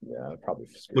 Yeah, probably.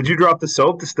 Would you drop the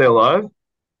soap to stay alive?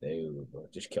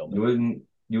 Just kill me.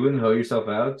 You wouldn't hoe yourself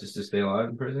out just to stay alive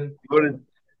in prison? You wouldn't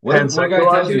What if one guy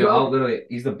pansexualize tells you, yourself?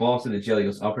 he's the boss of the jail. He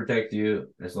goes, I'll protect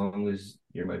you as long as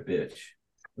you're my bitch.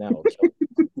 No, kill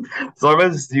me. As long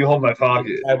as you hold my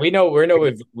pocket. We know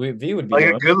if V would be Like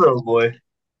doing. a good little boy.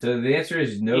 So the answer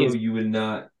is no, you would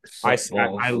not I suck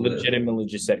balls I to live. legitimately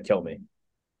just said kill me.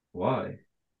 Why?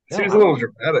 Seems a little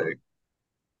dramatic.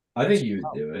 I think you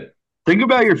would do it. Think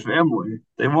about your family.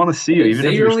 They want to see you, even Say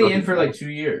if you're only stuck in for like 2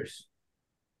 years.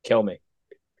 Kill me.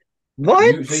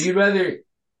 What? So you'd rather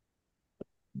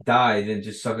die than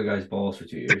just suck a guy's balls for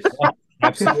 2 years.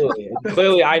 Absolutely.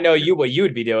 Clearly, I know what you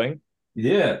would be doing.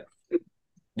 Yeah.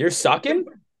 You're sucking?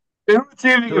 It would see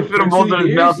if you For could fit them both 2 in his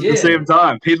years? mouth at Yeah. the same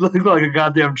time. He'd look like a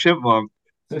goddamn chipmunk.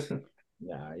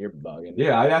 Nah, you're bugging.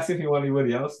 Yeah, I'd ask if you want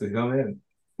anybody else to come in.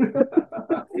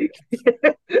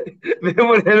 They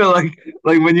would hit it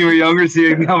like when you were younger,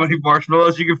 seeing how many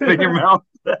marshmallows you could fit in your mouth.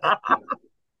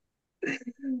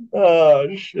 Oh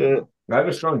shit! I have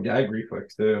a strong gag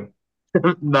reflex too.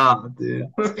 Nah, dude.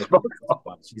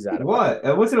 She's out of What?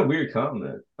 That wasn't a weird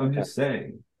comment. I'm just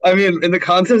saying. I mean, in the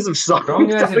context of song,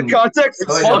 Strong as the in- context of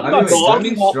Oh, wait, song, no, I mean, song, I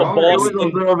mean it was strong or a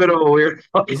little bit of a weird.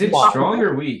 Is it Come on. strong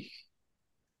or weak?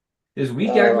 Does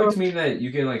weak gag reflex mean that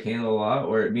you can like handle a lot,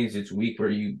 or it means it's weak where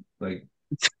you like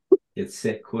get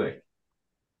sick quick?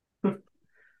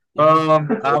 I'm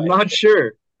not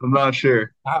sure. I'm not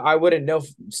sure. I wouldn't know.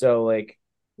 So, like,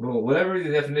 Well, whatever the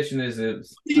definition is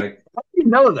like How do you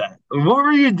know that? What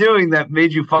were you doing that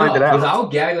made you find it because out? I'll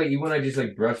gag like even when I just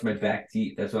like brush my back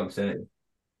teeth. That's what I'm saying.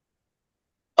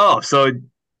 Oh, so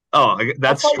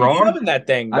that's how far you strong. shoving that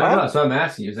thing, I don't dog? know. So I'm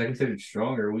asking you, is that considered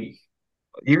strong or weak?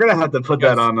 You're gonna have to put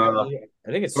that on. I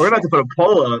think it's. We're gonna have to put a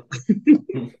poll up.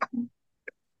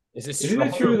 Is it Isn't strong?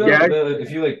 it true though? Gag?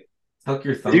 If you like tuck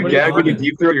your thumb, Do you in your gag when you thumb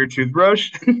deep throat your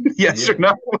toothbrush? Yes or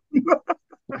no?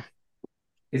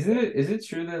 is it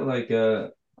true that like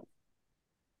if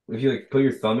you like put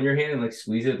your thumb in your hand and like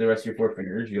squeeze it with the rest of your 4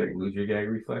 fingers, you like lose your gag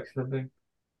reflex or something?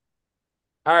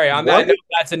 All right, on What? that note,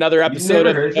 that's another episode never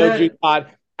of heard No that? Juice Pod.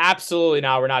 Absolutely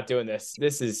not. We're not doing this.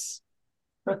 This is.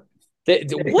 Hey,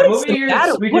 What come is over here that?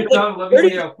 and squeeze your thumb. Let me where see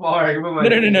did how far I can put my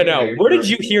No. Where did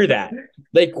you hear that?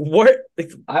 Like, where?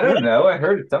 Like, I don't know. I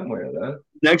heard it somewhere though.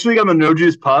 Next week on the No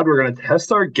Juice Pod, we're gonna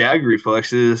test our gag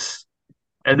reflexes,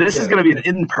 and this is gonna be an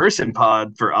in-person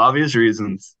pod for obvious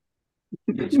reasons.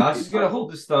 Yeah, Josh is gonna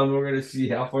hold his thumb. We're gonna see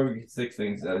how far we can stick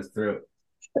things down his throat.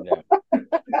 No.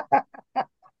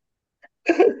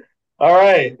 All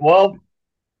right. Well,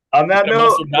 on that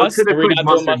note, Mustard let's dust? hit a Are we quick not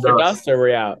doing mustard mustard dust. dust? Or are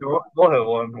we out? We'll hit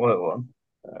one. We'll hit one.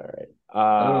 All right.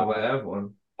 I don't know if I have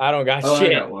one. I don't got Oh,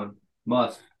 shit. I got one.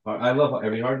 Must. I love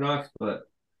every Hard Knocks, but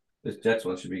This Jets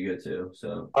one should be good too.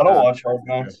 So I don't watch Hard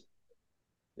Knocks.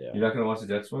 Yeah. you're not gonna watch the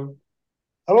Jets one?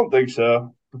 I don't think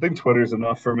so. I think Twitter's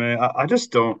enough for me. I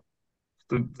just don't.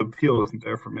 The appeal isn't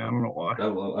there for me. I don't know why.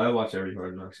 I watch every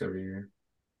Hard Knocks every year.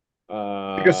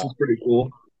 I guess it's pretty cool,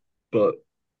 but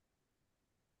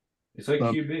It's like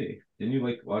um, QB. Didn't you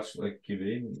like watch like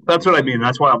QB? that's what I mean.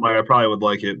 That's why I'm like, I probably would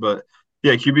like it. But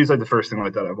yeah, QB is like the first thing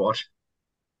like that I've watched.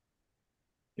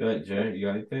 You like Jay? You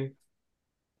got anything?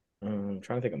 I'm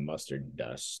trying to think of mustard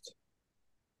dust.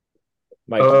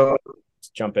 Mike, Uh,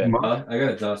 jump in. I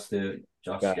got a dust dude.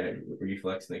 Josh Got Gag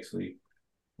reflex next week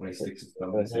when he sticks his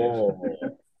thumb in his head. Oh,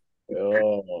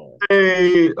 oh.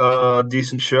 hey,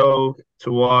 decent show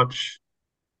to watch.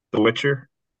 The Witcher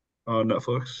on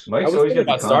Netflix. I Mike's was always thinking got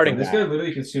the about starting content. This guy that.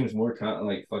 literally consumes more content,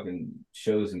 like fucking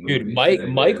shows and Dude, movies. Mike,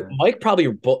 than Mike, anybody. Mike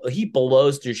probably he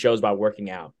blows through shows by working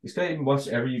out. This guy even watched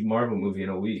every Marvel movie in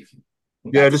a week.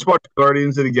 Yeah, I just watched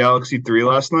Guardians of the Galaxy 3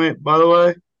 last night, by the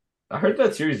way. I heard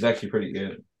that series is actually pretty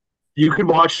good. You can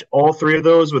watch all three of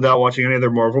those without watching any other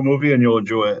Marvel movie and you'll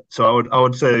enjoy it. So I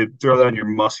would say throw that in your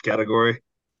must category.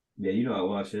 Yeah, you know I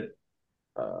watch it.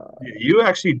 Yeah, you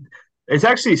actually it's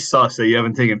actually sus that you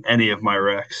haven't taken any of my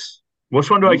recs. Which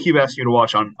one do I keep asking you to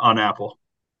watch on Apple?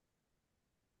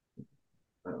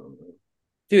 I don't know.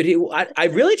 Dude, I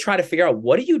really try to figure out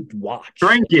what do you watch?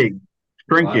 Shrinking.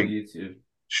 A lot of Shrinking. YouTube.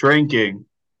 Shrinking.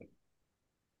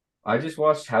 I just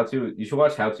watched How to. You should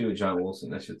watch How to with John Wilson.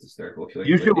 That shit's hysterical. If you like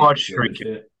You should dating watch sim and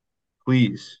Shrinking, shit.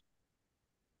 please.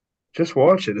 Just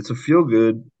watch it. It's a feel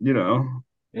good.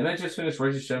 And I just finished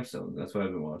Righteous Gemstones. That's what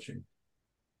I've been watching.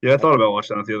 Yeah, I thought about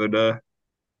watching that the other day.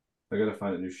 I gotta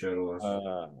find a new show to watch.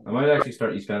 Uh, I might actually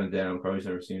start Eastbound and Down. Probably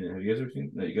never seen it. Have you guys ever seen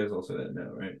it? No, you guys also that now,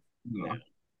 right? No.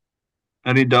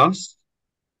 Any dust?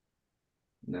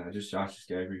 Nah, just Josh's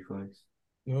gag reflex.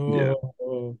 Yeah.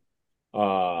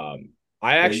 I Yeah,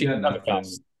 actually you got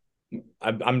nothing.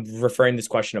 I'm referring this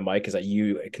question to Mike because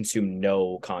you consume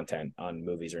no content on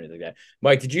movies or anything like that.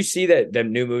 Mike, did you see that the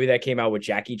new movie that came out with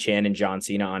Jackie Chan and John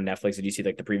Cena on Netflix? Did you see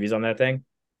like the previews on that thing?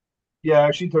 Yeah, I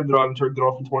actually turned it on and turned it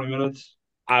off in 20 minutes.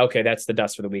 Okay, that's the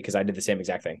dust for the week because I did the same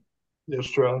exact thing. It's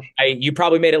trash. You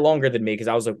probably made it longer than me because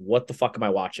I was like, what the fuck am I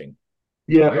watching?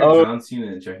 Yeah, I heard John Cena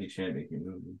and Jackie Chan making a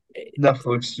movie.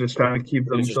 Netflix just trying to keep It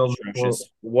was just themselves atrocious.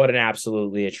 What an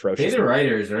absolutely Pay atrocious. the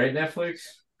writers, right? Netflix.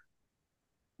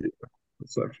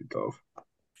 It's actually tough.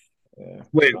 Yeah.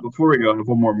 Wait, before we go, I have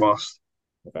one more must.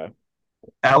 Okay.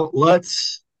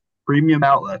 Outlets, premium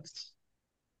outlets.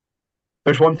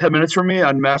 There's one 10 minutes from me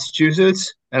on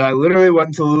Massachusetts, and I literally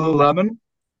went to Lululemon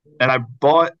and I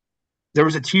bought. There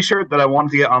was a T-shirt that I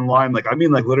wanted to get online. Like I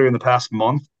mean, like literally in the past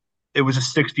month, it was a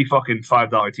 60 fucking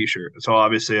 $5 T-shirt. So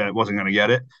obviously I wasn't gonna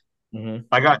get it. Mm-hmm.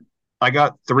 I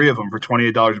got three of them for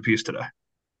 $28 a piece today.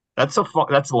 That's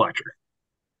electric.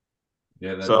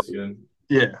 Yeah, that So is good.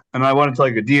 yeah, and I went into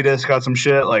like Adidas, got some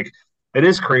shit. Like it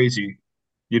is crazy,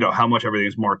 how much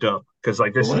everything's marked up. Because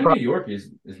like The this one is in probably, New York is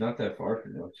not that far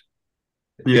from us.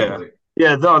 yeah, Like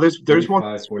yeah. No, there's one.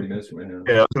 40 minutes from right now.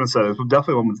 Yeah, I was gonna say there's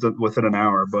definitely one within an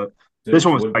hour, but this It's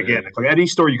one was Woodbury. gigantic. Like any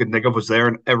store you could think of was there,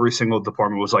 and every single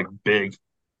department was like big.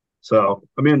 So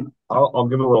I mean, I'll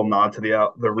give a little nod to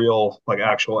the real like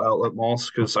actual outlet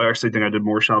malls because I actually think I did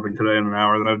more shopping today in an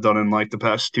hour than I've done in like the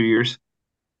past 2 years,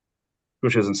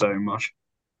 which isn't saying much.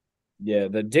 Yeah,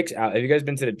 the Dick's out. Have you guys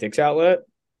been to the Dick's outlet?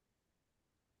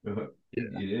 Yeah.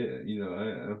 Yeah,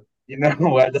 I You know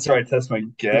what? That's right. That's my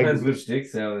gag. depends which dick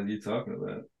salad you're talking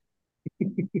about.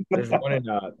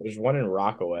 There's one in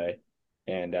Rockaway,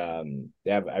 and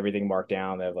they have everything marked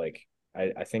down. They have like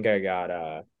I think I got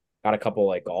a couple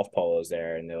like golf polos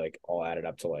there, and they like all added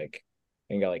up to like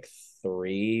I think I got like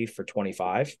 3 for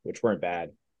 25, which weren't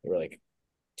bad. They were like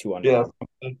 200.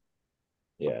 Yeah.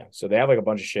 Yeah. So they have like a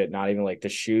bunch of shit. Not even like the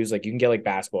shoes. Like you can get like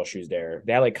basketball shoes there.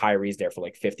 They had like Kyrie's there for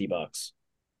like $50.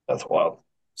 That's wild.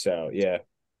 So yeah.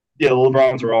 Yeah, the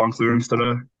LeBrons are all on clearance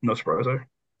today. No surprise there.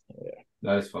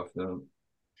 That is fucked up.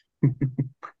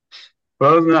 But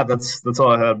other than that, that's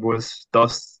all I had, boys.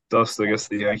 Dust. I guess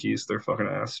the Yankees, they're fucking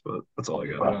ass, but that's all I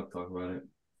I got. don't talk about it.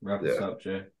 Wrap this Yeah. up,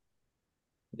 Jay.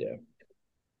 Yeah.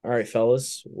 All right,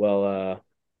 fellas. Well,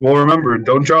 Well, remember,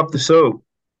 don't drop the soap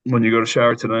when you go to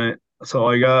shower tonight. That's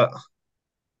all I got.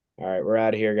 all right, we're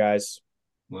out of here, guys.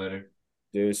 Later.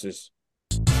 Deuces.